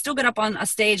up. I still get up on a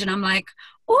stage and I'm like,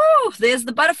 oh, there's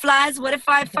the butterflies. What if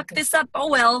I fuck this up? Oh,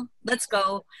 well, let's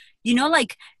go. You know,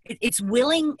 like it's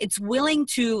willing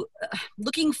to,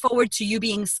 looking forward to you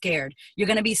being scared. You're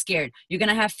going to be scared. You're going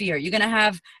to have fear. You're going to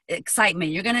have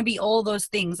excitement. You're going to be all those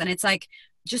things. And it's like,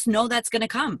 just know that's going to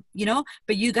come, you know,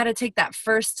 but you got to take that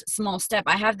first small step.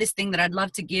 I have this thing that I'd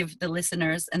love to give the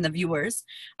listeners and the viewers.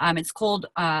 It's called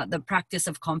the practice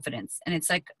of confidence. And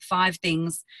it's like 5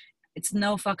 things. It's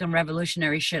no fucking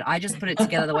revolutionary shit. I just put it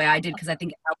together the way I did because I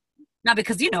think it helps Not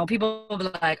because, people will be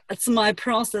like, it's my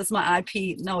process, my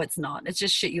IP. No, it's not. It's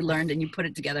just shit you learned and you put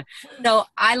it together. So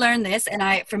I learned this, and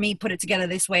for me, put it together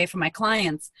this way for my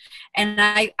clients. And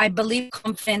I believe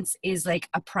confidence is like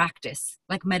a practice,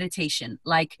 like meditation,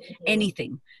 like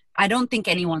anything. I don't think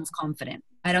anyone's confident.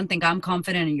 I don't think I'm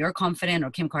confident and you're confident,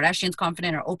 or Kim Kardashian's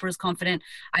confident, or Oprah's confident.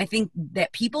 I think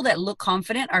that people that look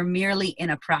confident are merely in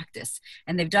a practice,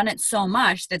 and they've done it so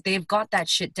much that they've got that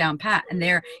shit down pat, and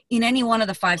they're in any one of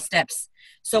the 5 steps.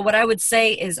 So what I would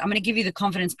say is, I'm going to give you the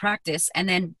confidence practice, and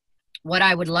then what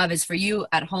I would love is for you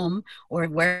at home or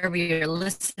wherever you're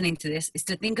listening to this is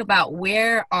to think about,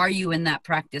 where are you in that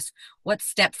practice? What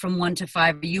step from 1 to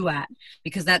 5 are you at?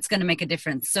 Because that's going to make a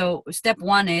difference. So step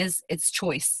 1 is, it's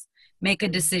choice. Make a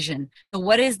decision. So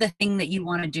what is the thing that you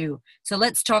want to do? So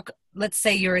let's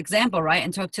say your example, right?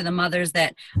 And talk to the mothers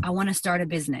that, I want to start a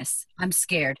business. I'm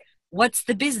scared. What's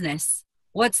the business?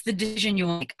 What's the decision you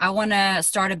make? I want to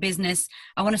start a business.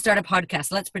 I want to start a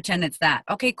podcast. Let's pretend it's that.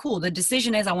 Okay, cool. The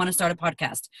decision is, I want to start a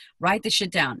podcast. Write the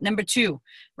shit down. Number 2,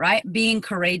 right? Being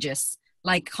courageous.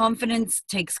 Like, confidence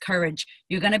takes courage.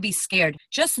 You're going to be scared.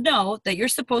 Just know that you're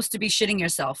supposed to be shitting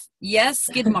yourself. Yes,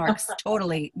 skid marks.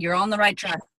 Totally. You're on the right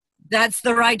track. That's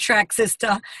the right track,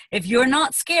 sister. If you're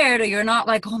not scared, or you're not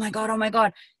like, oh my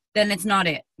God, then it's not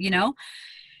it,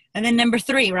 And then number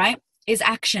 3, right, is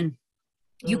action.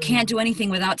 You can't do anything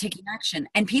without taking action.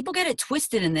 And people get it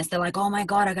twisted in this. They're like, oh my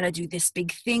God, I got to do this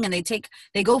big thing. And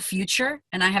they go future.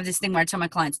 And I have this thing where I tell my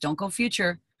clients, don't go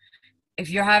future.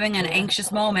 If you're having an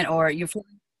anxious moment, or you're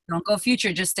feeling, don't go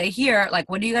future, just stay here.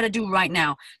 Like, what do you got to do right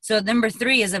now? So number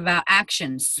 3 is about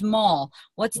action, small.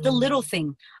 What's the little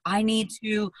thing? I need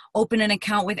to open an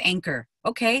account with Anchor.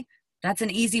 Okay. That's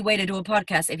an easy way to do a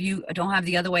podcast if you don't have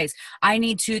the other ways. I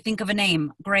need to think of a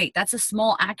name. Great. That's a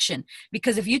small action.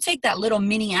 Because if you take that little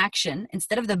mini action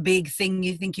instead of the big thing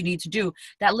you think you need to do,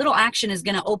 that little action is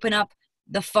going to open up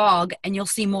the fog, and you'll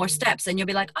see more steps, and you'll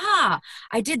be like, I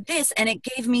did this and it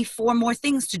gave me 4 more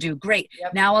things to do. Great.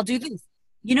 Yep. Now I'll do this.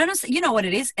 You know what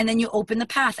it is. And then you open the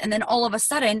path, and then all of a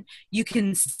sudden you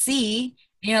can see,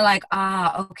 you're like,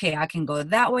 okay, I can go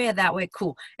that way or that way.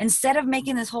 Cool. Instead of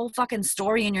making this whole fucking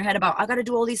story in your head about, I got to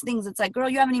do all these things. It's like, girl,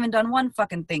 you haven't even done one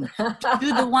fucking thing.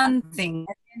 Do the one thing.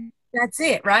 That's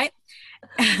it. Right.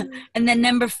 And then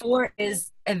number 4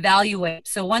 is evaluate.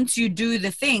 So once you do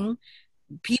the thing,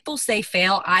 people say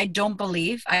fail. I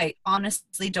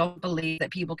honestly don't believe that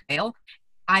people fail.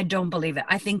 I don't believe it.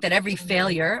 I think that every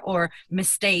failure or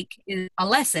mistake is a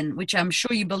lesson, which I'm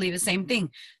sure you believe the same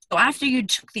thing. So after you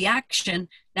took the action,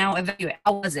 now evaluate.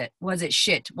 How was it? Was it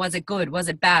shit? Was it good? Was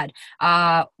it bad?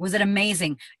 Was it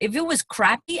amazing? If it was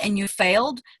crappy and you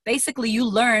failed, basically you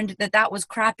learned that was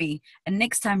crappy. And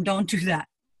next time, don't do that,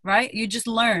 right? You just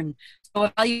learn. So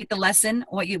evaluate the lesson.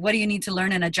 What do you need to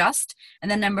learn and adjust? And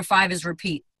then number 5 is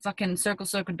repeat. Fucking circle,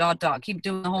 dot. Keep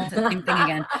doing the whole same thing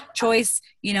again. Choice,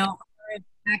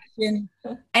 action,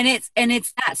 and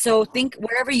it's that. So think,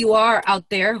 wherever you are out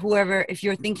there, whoever, if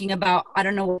you're thinking about, I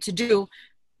don't know what to do,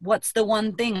 what's the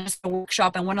one thing? It's a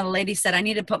workshop, and one of the ladies said, I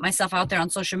need to put myself out there on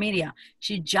social media.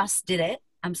 She just did it.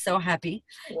 I'm so happy.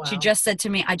 Wow. She just said to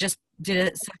me, I just did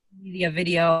a social media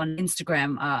video on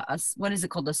Instagram. What is it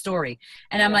called? A story.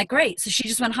 And I'm like, great. So she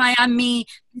just went, hi, I'm me.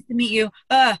 Nice to meet you.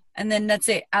 And then that's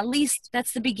it. At least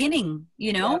that's the beginning,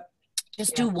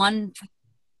 just do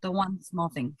the one small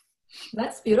thing.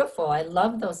 That's beautiful. I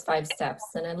love those 5 steps.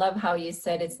 And I love how you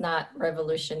said it's not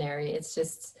revolutionary.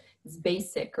 It's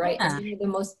basic, right? Yeah. And the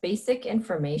most basic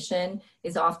information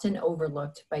is often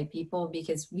overlooked by people,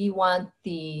 because we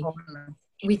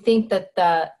think that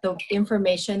the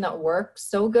information that works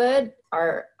so good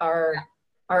are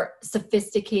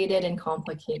sophisticated and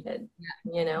complicated,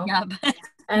 Yep.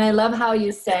 And I love how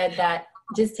you said that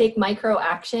just take micro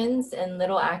actions and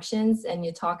little actions. And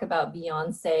you talk about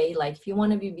Beyonce, like, if you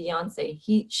want to be Beyonce,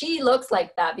 she looks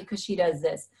like that because she does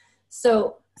this.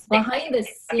 So behind the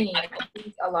scene, I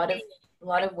think a lot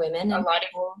of women and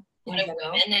people in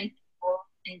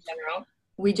general,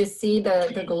 we just see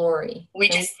the glory. We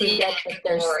just see that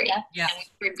there's glory. Yeah. And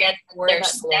we forget there's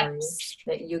steps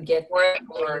that you get.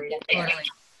 Glory. Totally.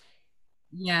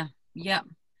 Yeah. Yeah.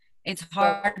 It's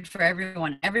hard for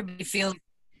everyone. Everybody feels.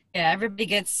 Yeah, everybody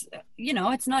gets,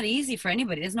 it's not easy for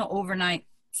anybody. There's no overnight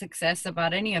success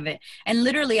about any of it. And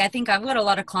literally, I think I've got a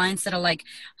lot of clients that are like,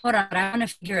 hold on, I want to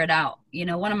figure it out.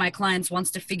 One of my clients wants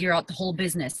to figure out the whole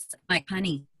business. I'm like,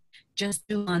 honey, just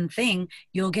do one thing.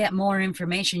 You'll get more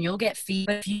information. You'll get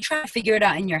feedback. If you try to figure it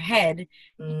out in your head,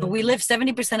 we live,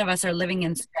 70% of us are living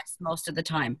in stress most of the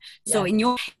time. Yeah. So in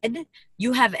your head,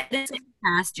 you have evidence in the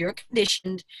past, you're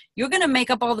conditioned, you're going to make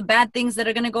up all the bad things that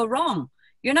are going to go wrong.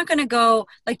 You're not going to go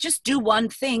like, just do one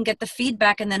thing, get the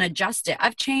feedback and then adjust it.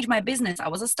 I've changed my business. I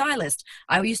was a stylist.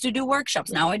 I used to do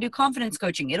workshops. Now I do confidence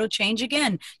coaching. It'll change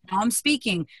again. Now I'm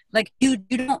speaking. Like you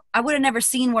don't, I would have never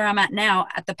seen where I'm at now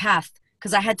at the path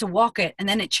because I had to walk it and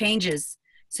then it changes.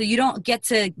 So you don't get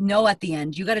to know at the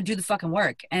end. You got to do the fucking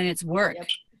work, and it's work. Yep.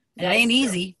 It ain't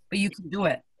easy, but you can do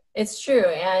it. It's true.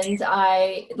 And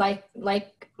I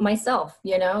like myself,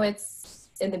 you know, it's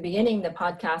in the beginning, the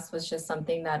podcast was just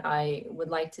something that I would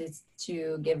like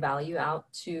to give value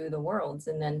out to the world.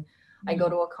 And then I go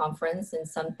to a conference and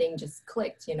something just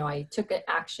clicked, you know, I took an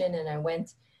action and I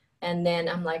went, and then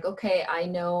I'm like, okay, I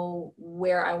know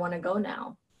where I want to go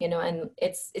now, you know, and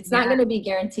it's not going to be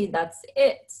guaranteed that's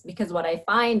it, because what I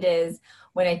find is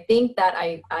when I think that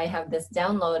I have this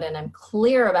download and I'm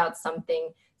clear about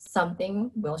something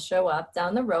will show up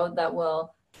down the road that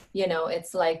will, you know,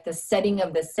 it's like the setting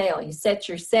of the sail. You set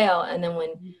your sail, and then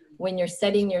when you're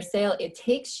setting your sail, it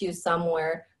takes you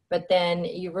somewhere, but then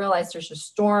you realize there's a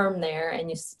storm there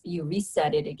and you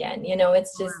reset it again. You know,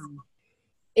 it's just,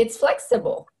 it's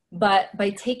flexible, but by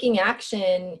taking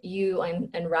action, you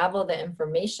unravel the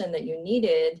information that you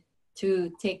needed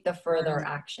to take the further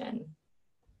action.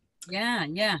 Yeah.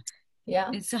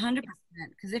 It's 100%.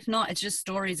 Because if not, it's just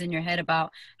stories in your head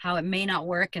about how it may not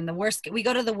work. And we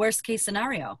go to the worst case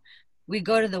scenario. We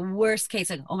go to the worst case,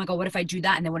 like, oh my God, what if I do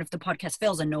that? And then what if the podcast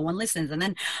fails and no one listens?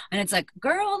 And it's like,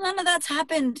 girl, none of that's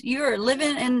happened. You're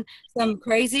living in some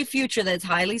crazy future that's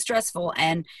highly stressful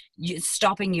and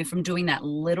stopping you from doing that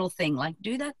little thing. Like,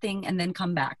 do that thing and then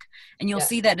come back, and you'll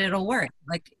see that it'll work.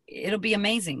 Like, it'll be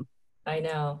amazing. I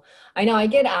know. I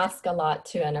get asked a lot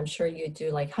too, and I'm sure you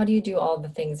do. Like, how do you do all the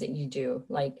things that you do?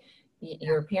 Like,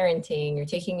 you're parenting, you're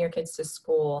taking your kids to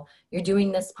school, you're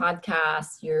doing this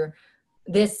podcast, you're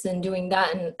this and doing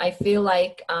that. And I feel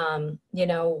like, you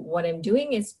know, what I'm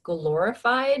doing is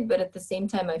glorified, but at the same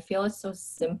time, I feel it's so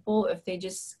simple if they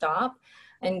just stop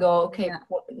and go, okay,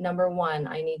 number one,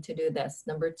 I need to do this.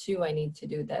 Number two, I need to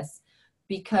do this.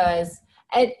 Because,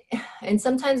 and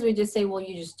sometimes we just say, well,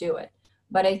 you just do it.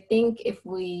 But I think if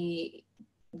we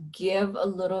give a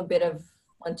little bit of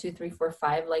 1, 2, 3, 4,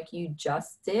 5, like you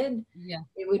just did,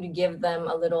 it would give them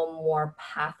a little more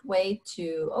pathway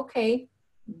to, okay,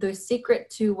 the secret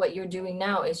to what you're doing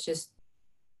now is just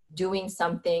doing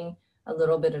something a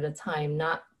little bit at a time,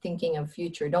 not thinking of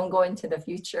future. Don't go into the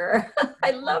future.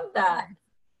 I love that.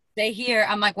 Stay here.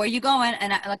 I'm like, where are you going?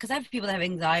 And because I have people that have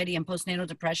anxiety and postnatal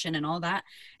depression and all that.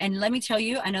 And let me tell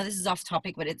you, I know this is off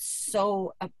topic, but it's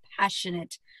so a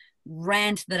passionate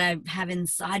rant that I have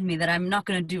inside me that I'm not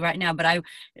going to do right now, but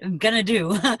I'm going to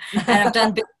do. And I've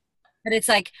done, but it's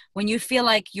like when you feel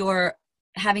like you're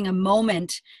having a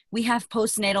moment, we have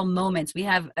postnatal moments, we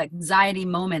have anxiety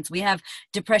moments, we have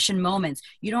depression moments.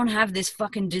 You don't have this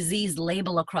fucking disease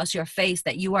label across your face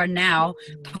that you are now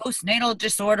postnatal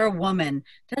disorder woman.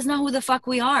 That's not who the fuck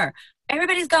we are.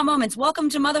 Everybody's got moments. Welcome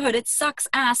to motherhood. It sucks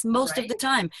ass most of the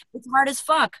time. It's hard as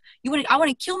fuck. I want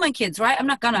to kill my kids, right? I'm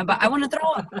not gonna, but I want to throw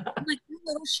up. I'm like, you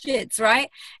little shits, right?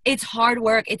 It's hard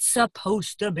work. It's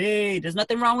supposed to be. There's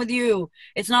nothing wrong with you.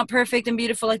 It's not perfect and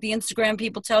beautiful like the Instagram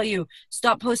people tell you.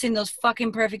 Stop posting those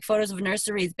fucking perfect photos of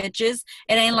nurseries, bitches.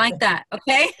 It ain't like that,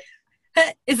 okay?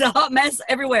 It's a hot mess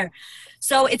everywhere.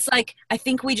 So it's like, I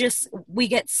think we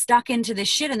get stuck into this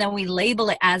shit and then we label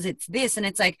it as it's this. And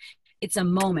it's like, it's a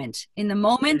moment. In the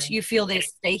moment, you feel this,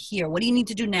 stay here. What do you need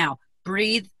to do now?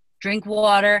 Breathe, drink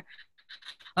water.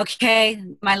 Okay,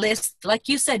 my list, like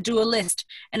you said, do a list.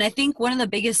 And I think one of the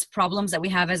biggest problems that we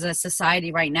have as a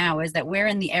society right now is that we're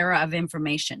in the era of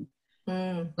information.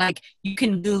 Like you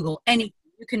can Google anything,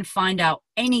 you can find out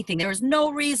anything. There is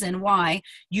no reason why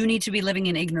you need to be living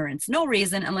in ignorance. No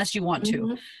reason unless you want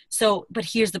to. So, but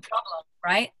here's the problem,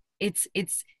 right?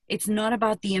 It's not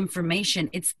about the information.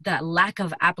 It's the lack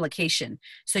of application.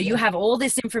 So you have all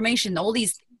this information, all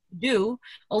these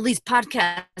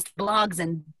podcasts, blogs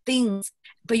and things,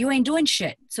 but you ain't doing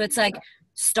shit. So it's like,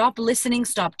 stop listening,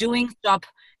 stop doing,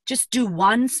 just do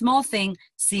one small thing,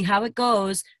 see how it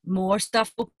goes. More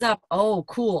stuff opens up. Oh,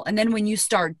 cool. And then when you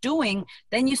start doing,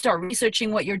 then you start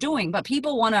researching what you're doing. But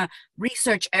people want to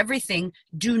research everything,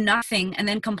 do nothing, and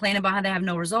then complain about how they have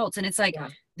no results. And it's like,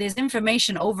 there's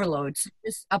information overload. So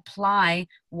just apply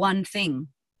one thing.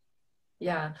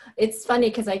 Yeah. It's funny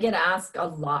because I get asked a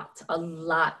lot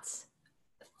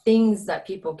things that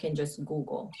people can just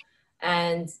Google,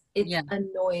 and it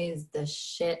annoys the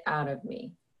shit out of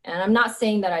me. And I'm not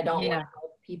saying that I don't want to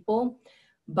help people,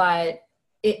 but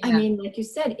I mean, like you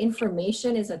said,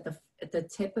 information is at the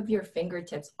tip of your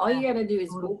fingertips. All you got to do is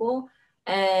Google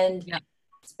and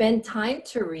spend time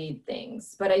to read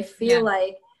things. But I feel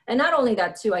like And not only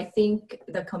that too, I think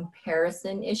the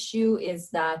comparison issue is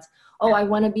that, oh, I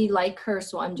want to be like her,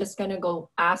 so I'm just going to go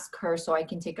ask her so I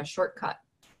can take a shortcut,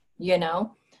 you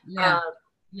know? Yeah.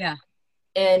 Yeah.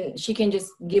 And she can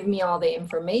just give me all the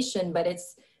information, but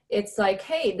it's like,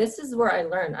 hey, this is where I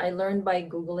learned. I learned by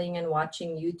Googling and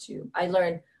watching YouTube.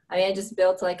 I just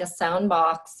built like a sound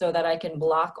box so that I can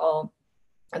block all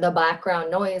the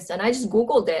background noise, and I just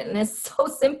Googled it, and it's so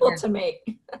simple to make.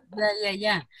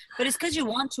 Yeah. But it's because you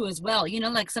want to as well. You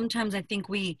know, like sometimes I think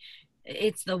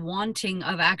it's the wanting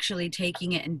of actually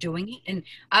taking it and doing it. And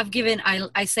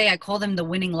I call them the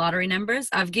winning lottery numbers.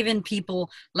 I've given people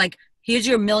like, here's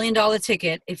your $1 million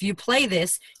ticket. If you play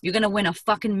this, you're going to win a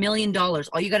fucking $1 million.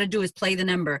 All you got to do is play the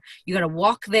number. You got to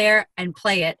walk there and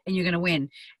play it, and you're going to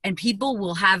win. And people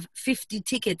will have 50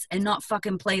 tickets and not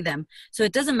fucking play them. So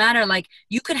it doesn't matter. Like,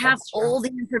 you could have all the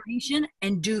information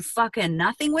and do fucking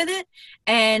nothing with it.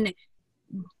 And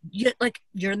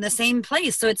you're in the same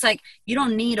place. So it's like, you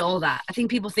don't need all that. I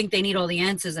think people think they need all the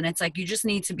answers, and it's like, you just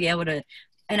need to be able to.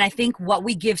 And I think what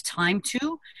we give time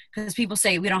to, because people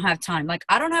say we don't have time. Like,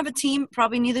 I don't have a team,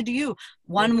 probably neither do you.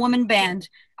 One woman band.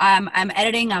 I'm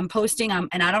editing, I'm posting, and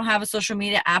I don't have a social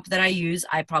media app that I use.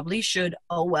 I probably should.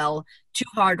 Oh well, too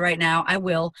hard right now. I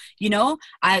will. You know,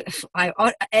 I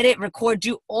edit, record,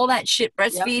 do all that shit,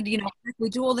 breastfeed. You know, we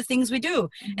do all the things we do,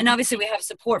 and obviously we have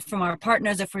support from our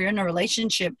partners. If we're in a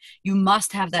relationship, you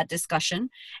must have that discussion,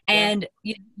 and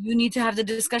you need to have the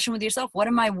discussion with yourself. What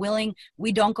am I willing?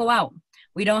 We don't go out.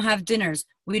 We don't have dinners.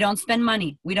 We don't spend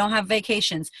money. We don't have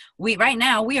vacations. Right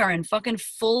now we are in fucking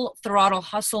full throttle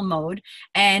hustle mode.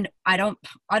 And I don't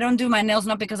do my nails,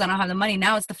 not because I don't have the money.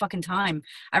 Now it's the fucking time.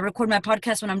 I record my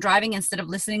podcast when I'm driving instead of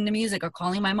listening to music or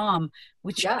calling my mom,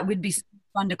 which would be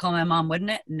fun to call my mom,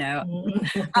 wouldn't it? No.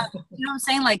 You know what I'm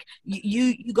saying? Like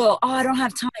you go, oh, I don't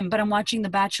have time, but I'm watching The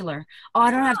Bachelor. Oh,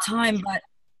 I don't have time, but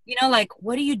you know, like,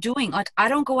 what are you doing? Like, I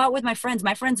don't go out with my friends.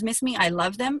 My friends miss me. I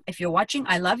love them. If you're watching,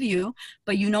 I love you.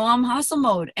 But you know, I'm hustle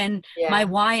mode, and my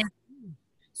why.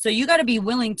 So you got to be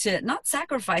willing to not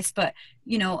sacrifice, but,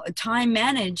 you know, time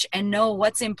manage and know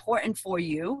what's important for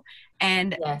you.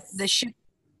 And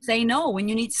say no when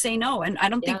you need to say no. And I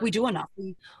don't think we do enough.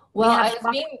 I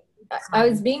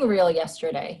was being real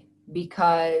yesterday,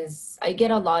 because I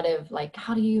get a lot of like,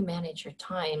 how do you manage your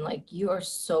time? Like, you are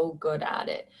so good at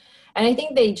it. And I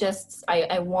think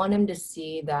I want them to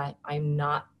see that I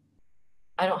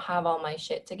don't have all my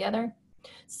shit together.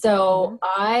 So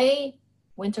I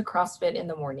went to CrossFit in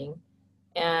the morning,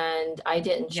 and I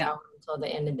didn't shower until the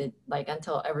end of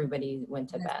until everybody went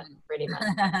to bed, pretty much.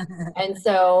 And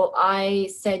so I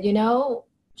said, you know,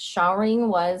 showering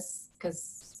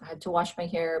because I had to wash my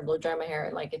hair, blow dry my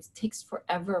hair. Like, it takes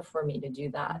forever for me to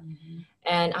do that.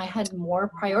 And I had more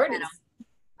priorities.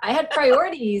 I had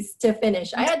priorities to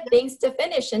finish. I had things to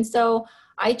finish. And so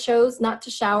I chose not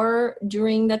to shower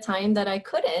during the time that I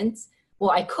couldn't. Well,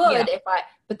 I could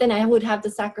but then I would have to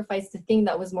sacrifice the thing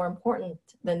that was more important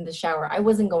than the shower. I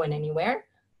wasn't going anywhere.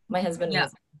 My husband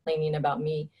was complaining about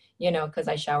me, you know, because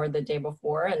I showered the day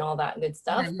before and all that good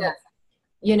stuff. But,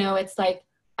 you know, it's like,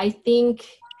 I think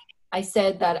I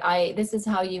said that this is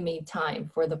how you made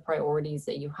time for the priorities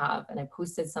that you have. And I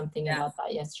posted something about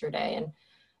that yesterday. And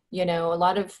you know,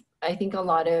 I think a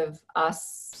lot of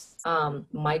us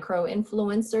micro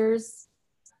influencers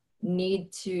need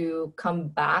to come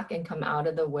back and come out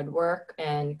of the woodwork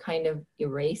and kind of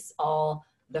erase all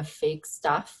the fake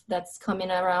stuff that's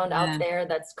coming around out there,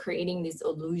 that's creating this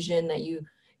illusion that you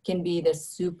can be this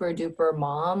super duper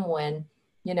mom, when,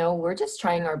 you know, we're just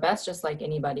trying our best just like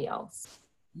anybody else.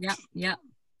 Yeah.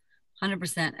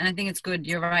 100%. And I think it's good.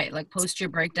 You're right. Like, post your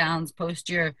breakdowns, post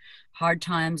your hard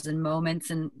times and moments.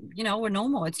 And, you know, we're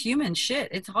normal. It's human shit.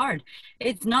 It's hard.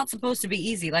 It's not supposed to be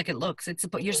easy like it looks.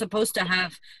 You're supposed to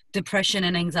have depression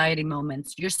and anxiety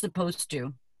moments. You're supposed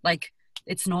to. Like,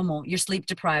 it's normal. You're sleep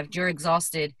deprived. You're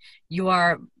exhausted. You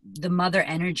are the mother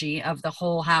energy of the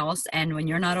whole house. And when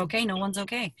you're not okay, no one's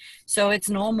okay. So it's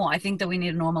normal. I think that we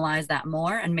need to normalize that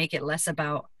more and make it less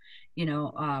about, you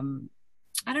know,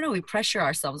 I don't know, we pressure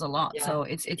ourselves a lot. So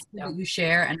it's what you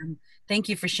share, and thank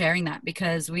you for sharing that,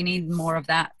 because we need more of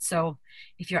that. So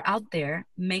if you're out there,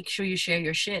 make sure you share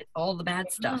your shit, all the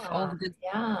bad stuff, all the good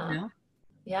stuff, you know?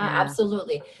 Yeah,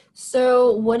 absolutely.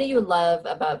 So what do you love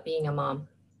about being a mom?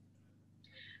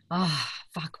 Oh,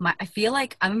 fuck. I feel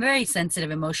like I'm a very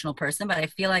sensitive, emotional person, but I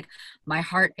feel like my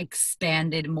heart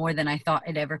expanded more than I thought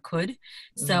it ever could.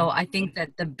 So I think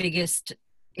that the biggest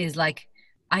is like,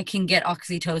 I can get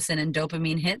oxytocin and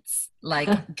dopamine hits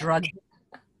like drugs.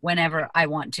 whenever I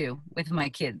want to with my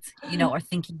kids, you know, or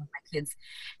thinking of my kids.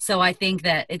 So I think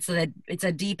that it's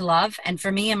a deep love. And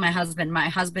for me and my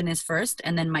husband is first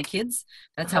and then my kids.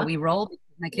 That's how we roll.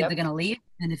 My kids are going to leave.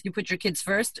 And if you put your kids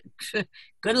first,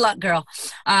 good luck, girl.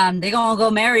 They're going to go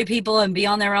marry people and be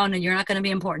on their own and you're not going to be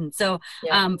important. So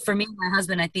for me and my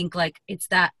husband, I think like it's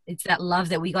that love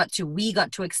that we got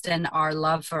to extend our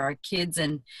love for our kids,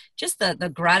 and just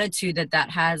the gratitude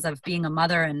that has of being a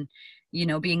mother, and, you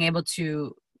know, being able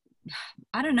to,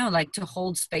 I don't know, like to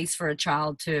hold space for a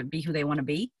child to be who they want to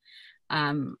be.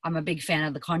 I'm a big fan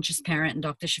of the Conscious Parent and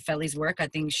Dr. Shefeli's work. I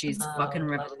think she's fucking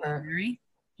revolutionary.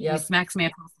 He smacks me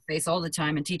across the face all the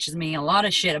time and teaches me a lot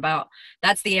of shit about,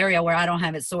 that's the area where I don't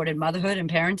have it sorted, motherhood and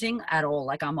parenting at all.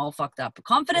 Like I'm all fucked up.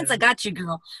 Confidence, I got you,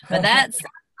 girl. But that's,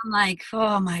 I'm like,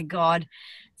 oh my God.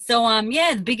 So,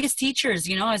 the biggest teachers,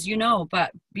 you know, as you know,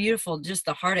 but beautiful, just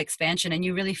the heart expansion. And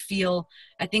you really feel,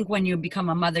 I think when you become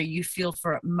a mother, you feel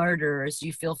for murderers,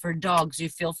 you feel for dogs, you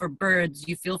feel for birds,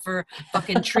 you feel for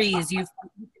fucking trees, you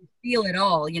feel it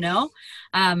all, you know?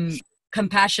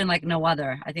 Compassion like no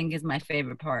other, I think, is my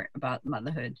favorite part about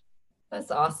motherhood. That's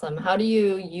awesome. How do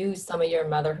you use some of your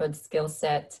motherhood skill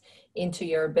set into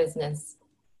your business?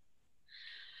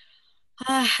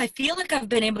 I feel like I've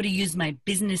been able to use my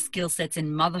business skill sets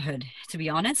in motherhood, to be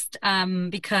honest,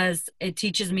 because it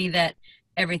teaches me that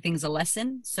everything's a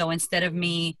lesson. So instead of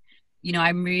me, you know,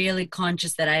 I'm really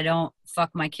conscious that I don't fuck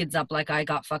my kids up like I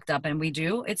got fucked up, and we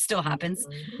do. It still happens.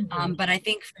 But I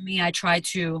think for me, I try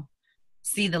to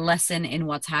see the lesson in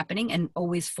what's happening and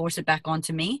always force it back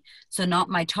onto me. So not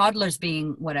my toddler's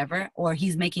being whatever, or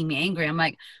he's making me angry. I'm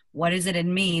like, what is it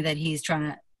in me that he's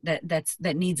trying to,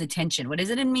 that needs attention? What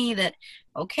is it in me that,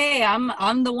 okay,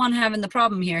 I'm the one having the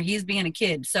problem here, he's being a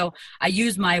kid. So I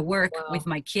use my work with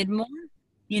my kid more,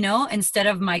 you know, instead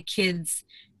of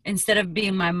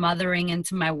being my mothering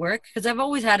into my work, because I've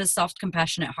always had a soft,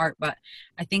 compassionate heart. But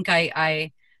I think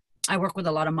I work with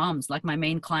a lot of moms. Like my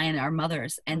main client are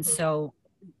mothers, and so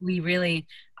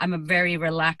I'm a very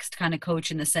relaxed kind of coach,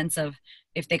 in the sense of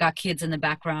if they got kids in the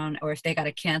background, or if they got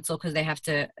to cancel because they have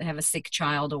to have a sick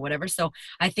child or whatever. So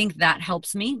I think that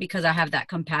helps me because I have that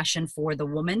compassion for the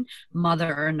woman,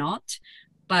 mother or not.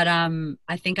 But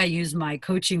I think I use my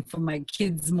coaching for my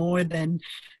kids more than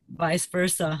vice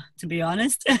versa, to be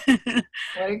honest.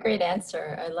 What a great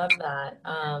answer. I love that.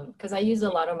 Because I use a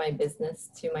lot of my business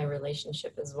to my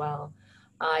relationship as well.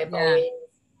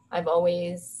 I've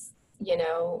always, you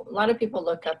know, a lot of people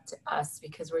look up to us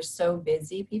because we're so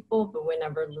busy people, but we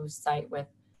never lose sight with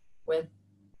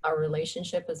our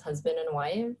relationship as husband and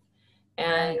wife.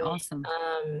 And awesome.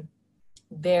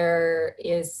 There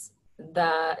is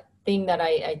that thing that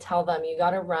I tell them, you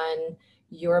got to run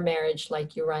your marriage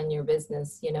like you run your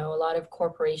business. You know, a lot of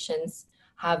corporations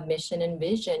have mission and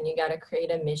vision. You got to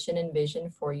create a mission and vision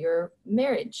for your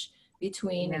marriage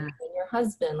between you and your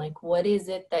husband. Like, what is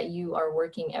it that you are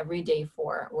working every day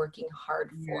for, working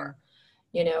hard for?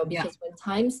 You know, because when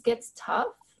times gets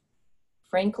tough,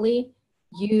 frankly,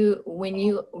 when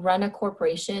you run a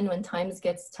corporation, when times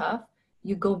gets tough,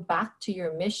 you go back to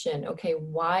your mission. Okay,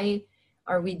 why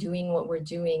are we doing what we're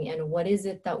doing, and what is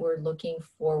it that we're looking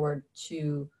forward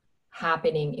to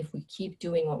happening if we keep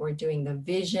doing what we're doing, the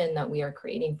vision that we are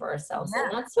creating for ourselves?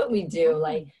 And that's what we do.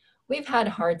 Like, we've had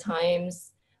hard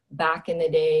times back in the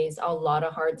days, a lot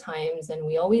of hard times, and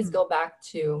we always go back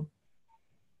to,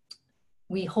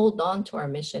 we hold on to our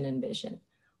mission and vision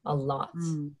a lot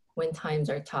when times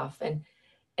are tough.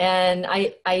 And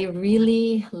I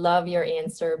really love your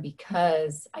answer,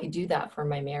 because I do that for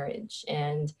my marriage.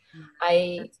 And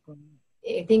I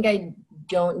think I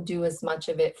don't do as much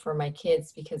of it for my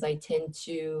kids, because I tend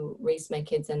to raise my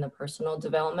kids in the personal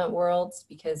development worlds,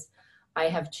 because I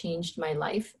have changed my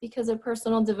life because of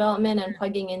personal development and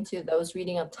plugging into those,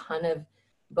 reading a ton of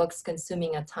books,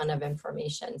 consuming a ton of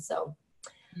information. So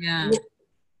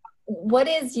what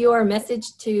is your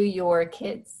message to your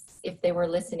kids if they were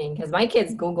listening? Because my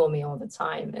kids Google me all the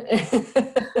time.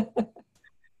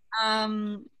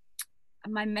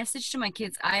 My message to my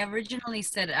kids, I originally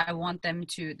said I want them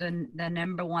to, the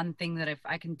number one thing that if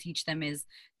I can teach them is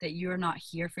that you're not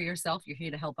here for yourself, you're here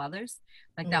to help others.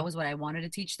 Like that was what I wanted to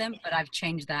teach them, but I've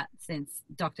changed that since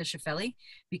Dr. Shefeli,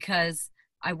 because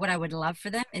what I would love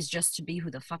for them is just to be who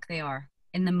the fuck they are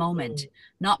in the moment,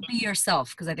 not be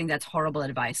yourself, because I think that's horrible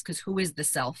advice, because who is the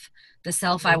self? The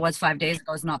self I was 5 days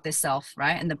ago is not this self,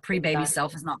 right? And the pre-baby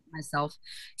self is not myself.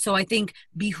 So I think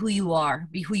be who you are,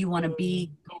 be who you want to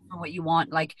be, go for what you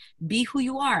want, like be who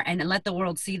you are, and let the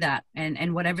world see that.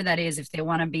 And whatever that is, if they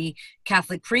want to be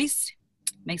Catholic priest,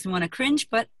 makes me want to cringe,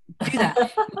 but do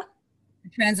that.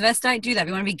 Transvestite, do that. If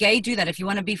you want to be gay, do that. If you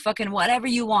want to be fucking whatever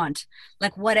you want,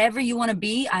 like whatever you want to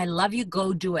be, I love you,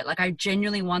 go do it. Like I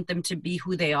genuinely want them to be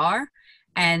who they are.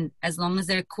 And as long as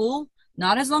they're cool,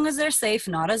 not as long as they're safe,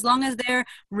 not as long as they're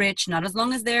rich, not as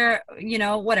long as they're, you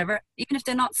know, whatever, even if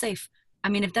they're not safe. I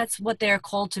mean, if that's what they're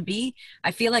called to be,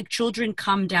 I feel like children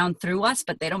come down through us,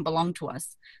 but they don't belong to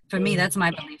us. For me, that's my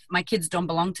belief. My kids don't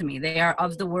belong to me. They are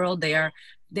of the world. They are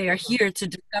here to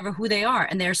discover who they are,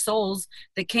 and they're souls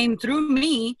that came through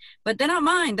me, but they're not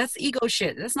mine. That's ego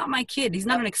shit. That's not my kid. He's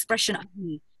not an expression of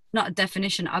me, not a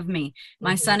definition of me.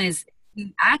 My son is,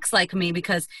 he acts like me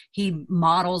because he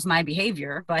models my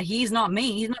behavior, but he's not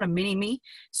me. He's not a mini me.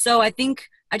 So I think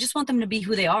I just want them to be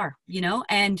who they are, you know,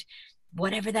 and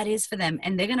whatever that is for them.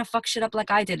 And they're going to fuck shit up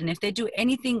like I did. And if they do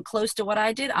anything close to what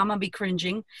I did, I'm going to be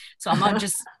cringing. So I'm going to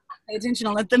just pay attention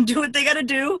and let them do what they got to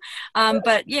do.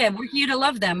 But yeah, we're here to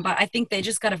love them. But I think they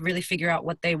just got to really figure out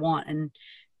what they want. And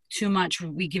too much,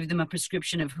 we give them a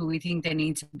prescription of who we think they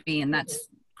need to be. And that's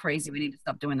crazy. We need to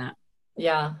stop doing that.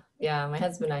 Yeah. Yeah. My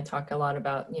husband and I talk a lot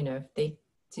about, you know, if they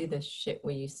do the shit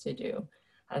we used to do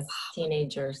as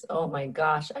teenagers, oh my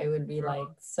gosh, I would be like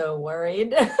so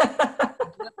worried.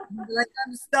 Like,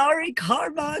 I'm sorry,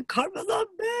 Karma's a bitch.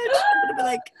 I'm gonna be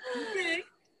like, okay,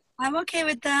 I'm okay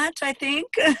with that, I think.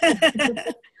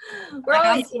 We're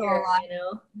always here, you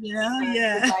know.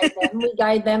 Yeah. We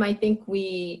guide them. I think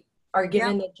we are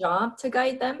given the job to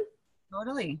guide them.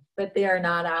 Totally. But they are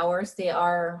not ours. They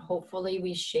are, hopefully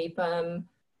we shape them.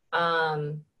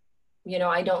 You know,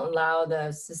 I don't allow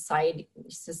the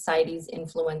society's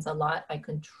influence a lot. I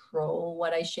control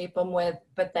what I shape them with,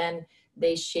 but then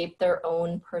they shape their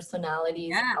own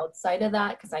personalities outside of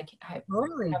that, because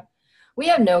we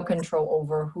have no control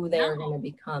over who they are going to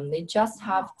become. They just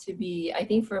have to be, I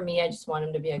think for me, I just want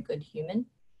them to be a good human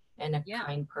and a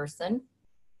kind person.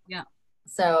 Yeah.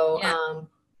 So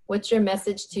what's your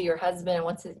message to your husband, and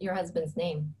what's your husband's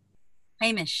name?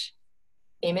 Hamish.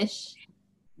 Hamish?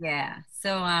 Yeah.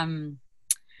 So,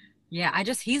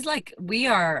 he's like, we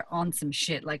are on some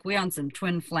shit. Like we're on some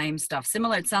twin flame stuff.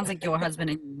 Similar. It sounds like your husband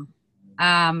and you.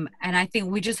 And I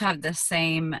think we just have the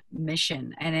same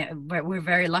mission, and we're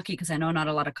very lucky because I know not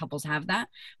a lot of couples have that.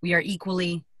 We are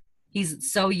equally,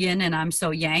 he's so yin and I'm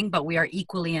so yang, but we are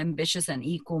equally ambitious and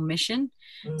equal mission.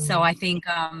 So I think,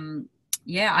 I'm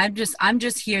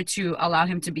just here to allow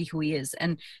him to be who he is.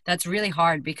 And that's really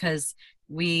hard because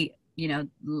we, you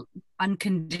know,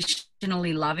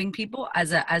 unconditionally loving people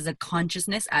as a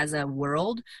consciousness, as a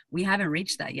world, we haven't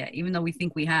reached that yet. Even though we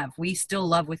think we have, we still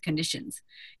love with conditions.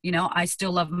 You know, I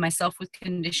still love myself with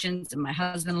conditions, and my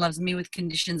husband loves me with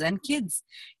conditions, and kids,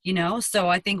 you know. So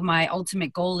I think my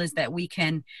ultimate goal is that we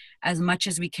can, as much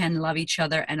as we can, love each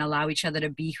other and allow each other to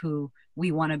be who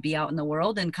we want to be out in the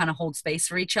world, and kind of hold space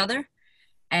for each other.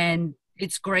 And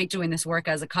it's great doing this work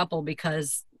as a couple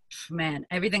because, man,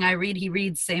 everything I read, he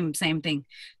reads same thing.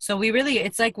 So we really,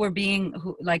 it's like we're being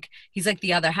like, he's like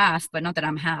the other half, but not that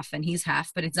I'm half and he's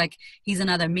half, but it's like he's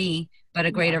another me, but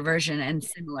a greater version and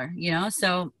similar, you know.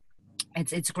 So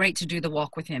it's great to do the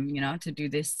walk with him, you know, to do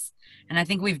this. And I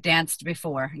think we've danced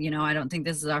before, you know. I don't think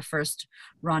this is our first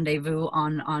rendezvous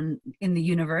on in the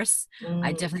universe.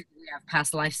 I definitely have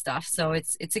past life stuff, so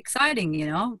it's exciting, you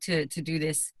know, to do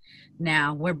this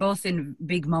now. We're both in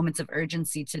big moments of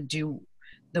urgency to do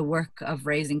the work of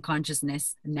raising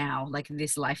consciousness now, like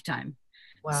this lifetime.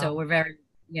 Wow. So we're very,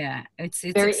 it's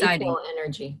very exciting. Equal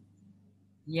energy.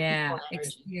 Yeah.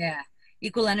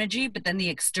 Equal energy, but then the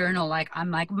external, like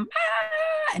I'm like,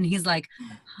 and he's like,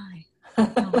 hi.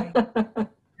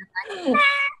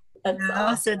 That's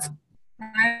awesome. So it's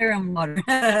fire and water.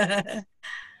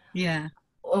 Yeah.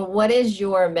 Well, what is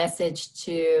your message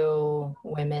to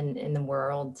women in the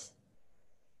world?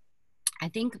 I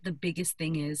think the biggest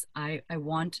thing is I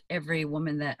want every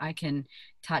woman that I can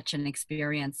touch and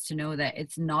experience to know that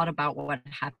it's not about what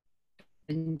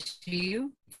happened to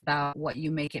you, it's about what you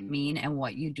make it mean and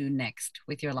what you do next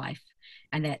with your life.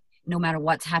 And that no matter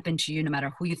what's happened to you, no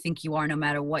matter who you think you are, no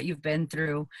matter what you've been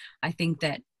through, I think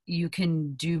that you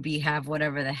can have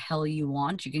whatever the hell you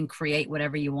want. You can create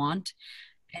whatever you want.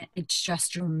 It's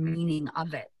just your meaning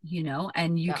of it, you know,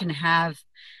 and you can have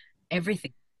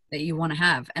everything that you want to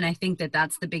have. And I think that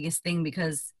that's the biggest thing,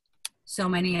 because so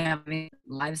many of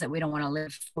lives that we don't want to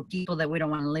live for, people that we don't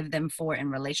want to live them for,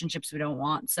 and relationships we don't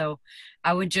want. So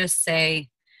I would just say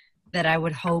that I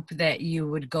would hope that you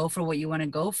would go for what you want to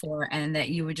go for, and that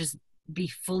you would just be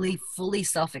fully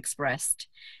self-expressed,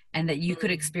 and that you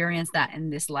could experience that in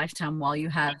this lifetime while you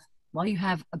have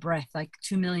a breath. Like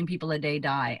 2 million people a day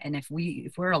die. And if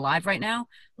we're alive right now,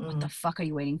 what the fuck are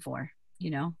you waiting for? You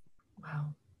know?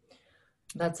 Wow.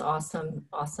 That's awesome.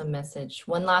 Awesome message.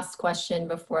 One last question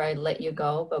before I let you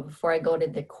go. But before I go to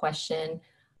the question,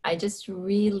 I just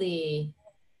really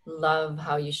love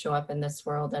how you show up in this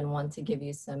world and want to give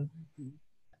you some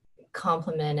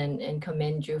compliment and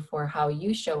commend you for how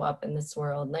you show up in this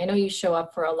world. And I know you show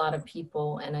up for a lot of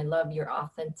people, and I love your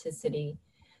authenticity.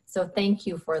 So thank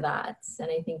you for that. And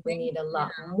I think we need a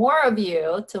lot more of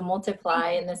you to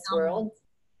multiply in this world.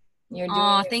 You're doing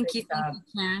a thank great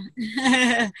you.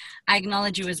 job. I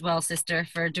acknowledge you as well, sister,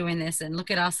 for doing this. And look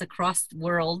at us across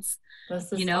worlds.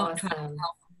 This is You know, awesome.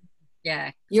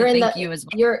 yeah. You're so in thank the you as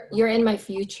well. you're in my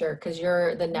future because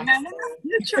you're the next I'm in one. the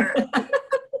future.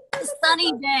 A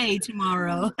sunny day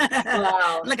tomorrow.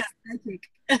 Wow. Look at psychic.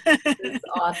 That's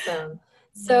awesome.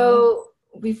 So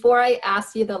before I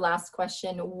ask you the last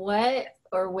question, what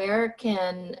or where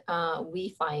can we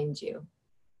find you?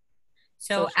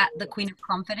 So Social at the media. Queen of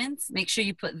Confidence, make sure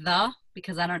you put the,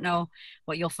 because I don't know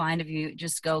what you'll find if you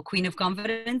just go Queen of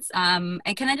Confidence. And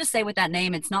can I just say with that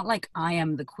name, it's not like I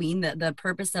am the queen. The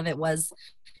purpose of it was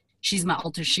she's my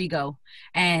alter ego.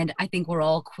 And I think we're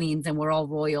all queens and we're all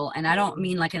royal. And I don't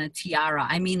mean like in a tiara.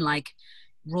 I mean like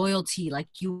royalty, like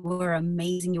you were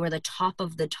amazing. You were the top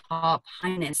of the top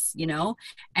highness, you know?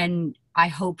 And I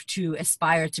hope to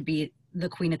aspire to be the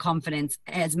Queen of Confidence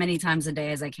as many times a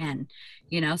day as I can,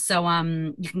 you know? So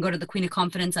you can go to the Queen of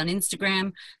Confidence on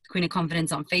Instagram, the Queen of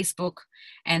Confidence on Facebook,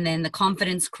 and then the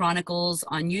Confidence Chronicles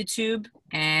on YouTube,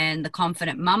 and the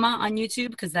Confident Mama on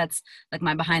YouTube, because that's like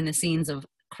my behind the scenes of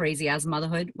crazy ass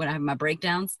motherhood when I have my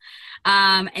breakdowns.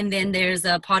 And then there's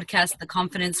a podcast, the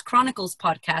Confidence Chronicles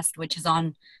podcast, which is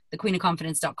on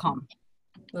thequeenofconfidence.com.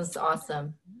 That's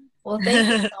awesome. Well,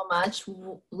 thank you so much.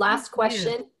 Last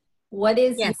question. What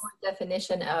is your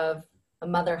definition of a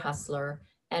mother hustler?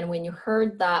 And when you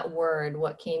heard that word,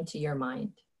 what came to your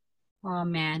mind? Oh,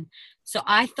 man. So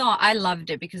I loved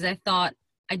it because I thought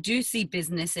I do see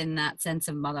business in that sense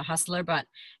of mother hustler. But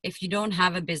if you don't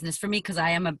have a business, for me, because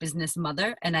I am a business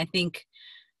mother, and I think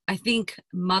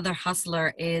mother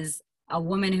hustler is a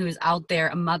woman who's out there,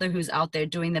 a mother who's out there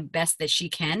doing the best that she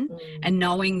can, and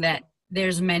knowing that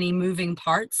there's many moving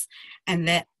parts, and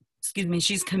that,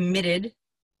 she's committed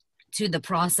to the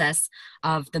process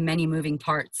of the many moving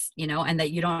parts, you know, and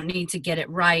that you don't need to get it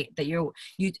right, that you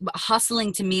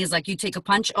hustling to me is like you take a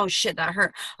punch, oh shit, that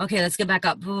hurt, okay, let's get back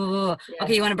up. Yeah.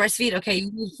 Okay, you want to breastfeed, okay, you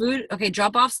need food, okay,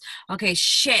 drop offs, okay,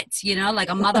 shit, you know, like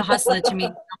a mother hustler to me,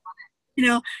 you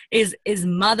know, is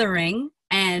mothering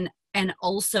and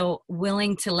also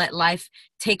willing to let life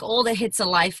take all the hits of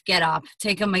life, get up,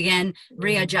 take them again,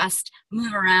 readjust,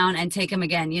 move around, and take them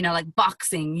again, you know, like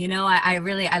boxing, you know. I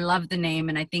love the name,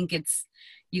 and I think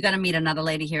you got to meet another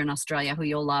lady here in Australia who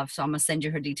you'll love, so I'm gonna send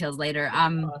you her details later.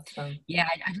 Awesome. Yeah,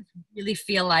 I just really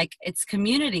feel like it's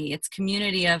community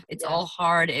of it's all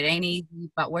hard, it ain't easy,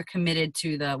 but we're committed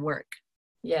to the work.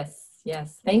 Yes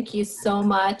Thank you so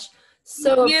much.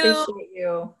 Appreciate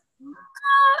you.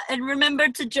 And remember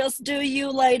to just do you,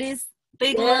 ladies.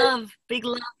 Big love.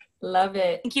 Love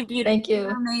it. Thank you, beautiful. Thank you.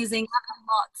 You're amazing.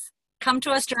 Lots. Come to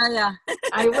Australia.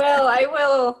 I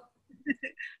will.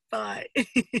 Bye.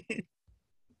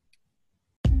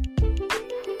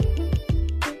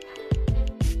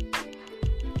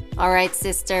 All right,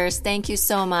 sisters, thank you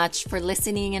so much for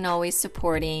listening and always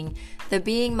supporting the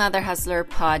Being Mother Hustler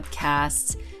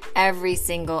podcast. Every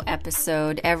single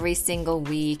episode, every single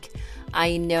week.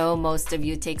 I know most of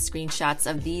you take screenshots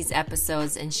of these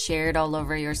episodes and share it all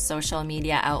over your social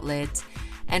media outlet.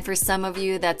 And for some of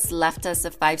you that's left us a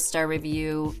 5-star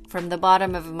review, from the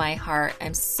bottom of my heart,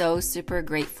 I'm so super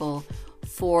grateful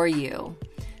for you.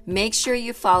 Make sure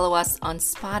you follow us on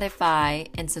Spotify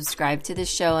and subscribe to the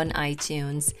show on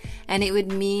iTunes. And it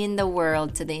would mean the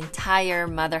world to the entire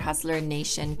Mother Hustler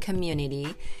Nation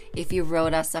community if you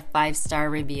wrote us a 5-star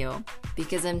review.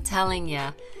 Because I'm telling you,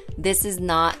 this is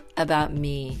not about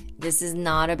me. This is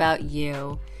not about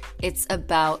you. It's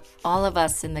about all of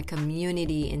us in the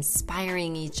community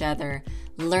inspiring each other,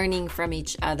 learning from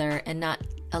each other, and not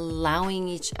allowing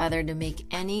each other to make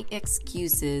any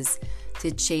excuses to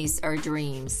chase our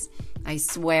dreams. I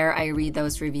swear I read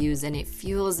those reviews and it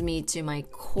fuels me to my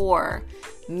core,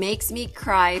 makes me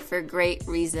cry for great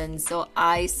reasons, so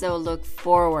I look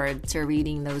forward to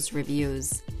reading those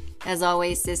reviews. As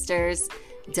always, sisters,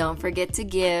 don't forget to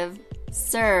give,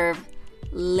 serve,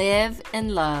 live,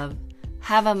 and love.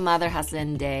 Have a mother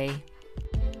hustling day.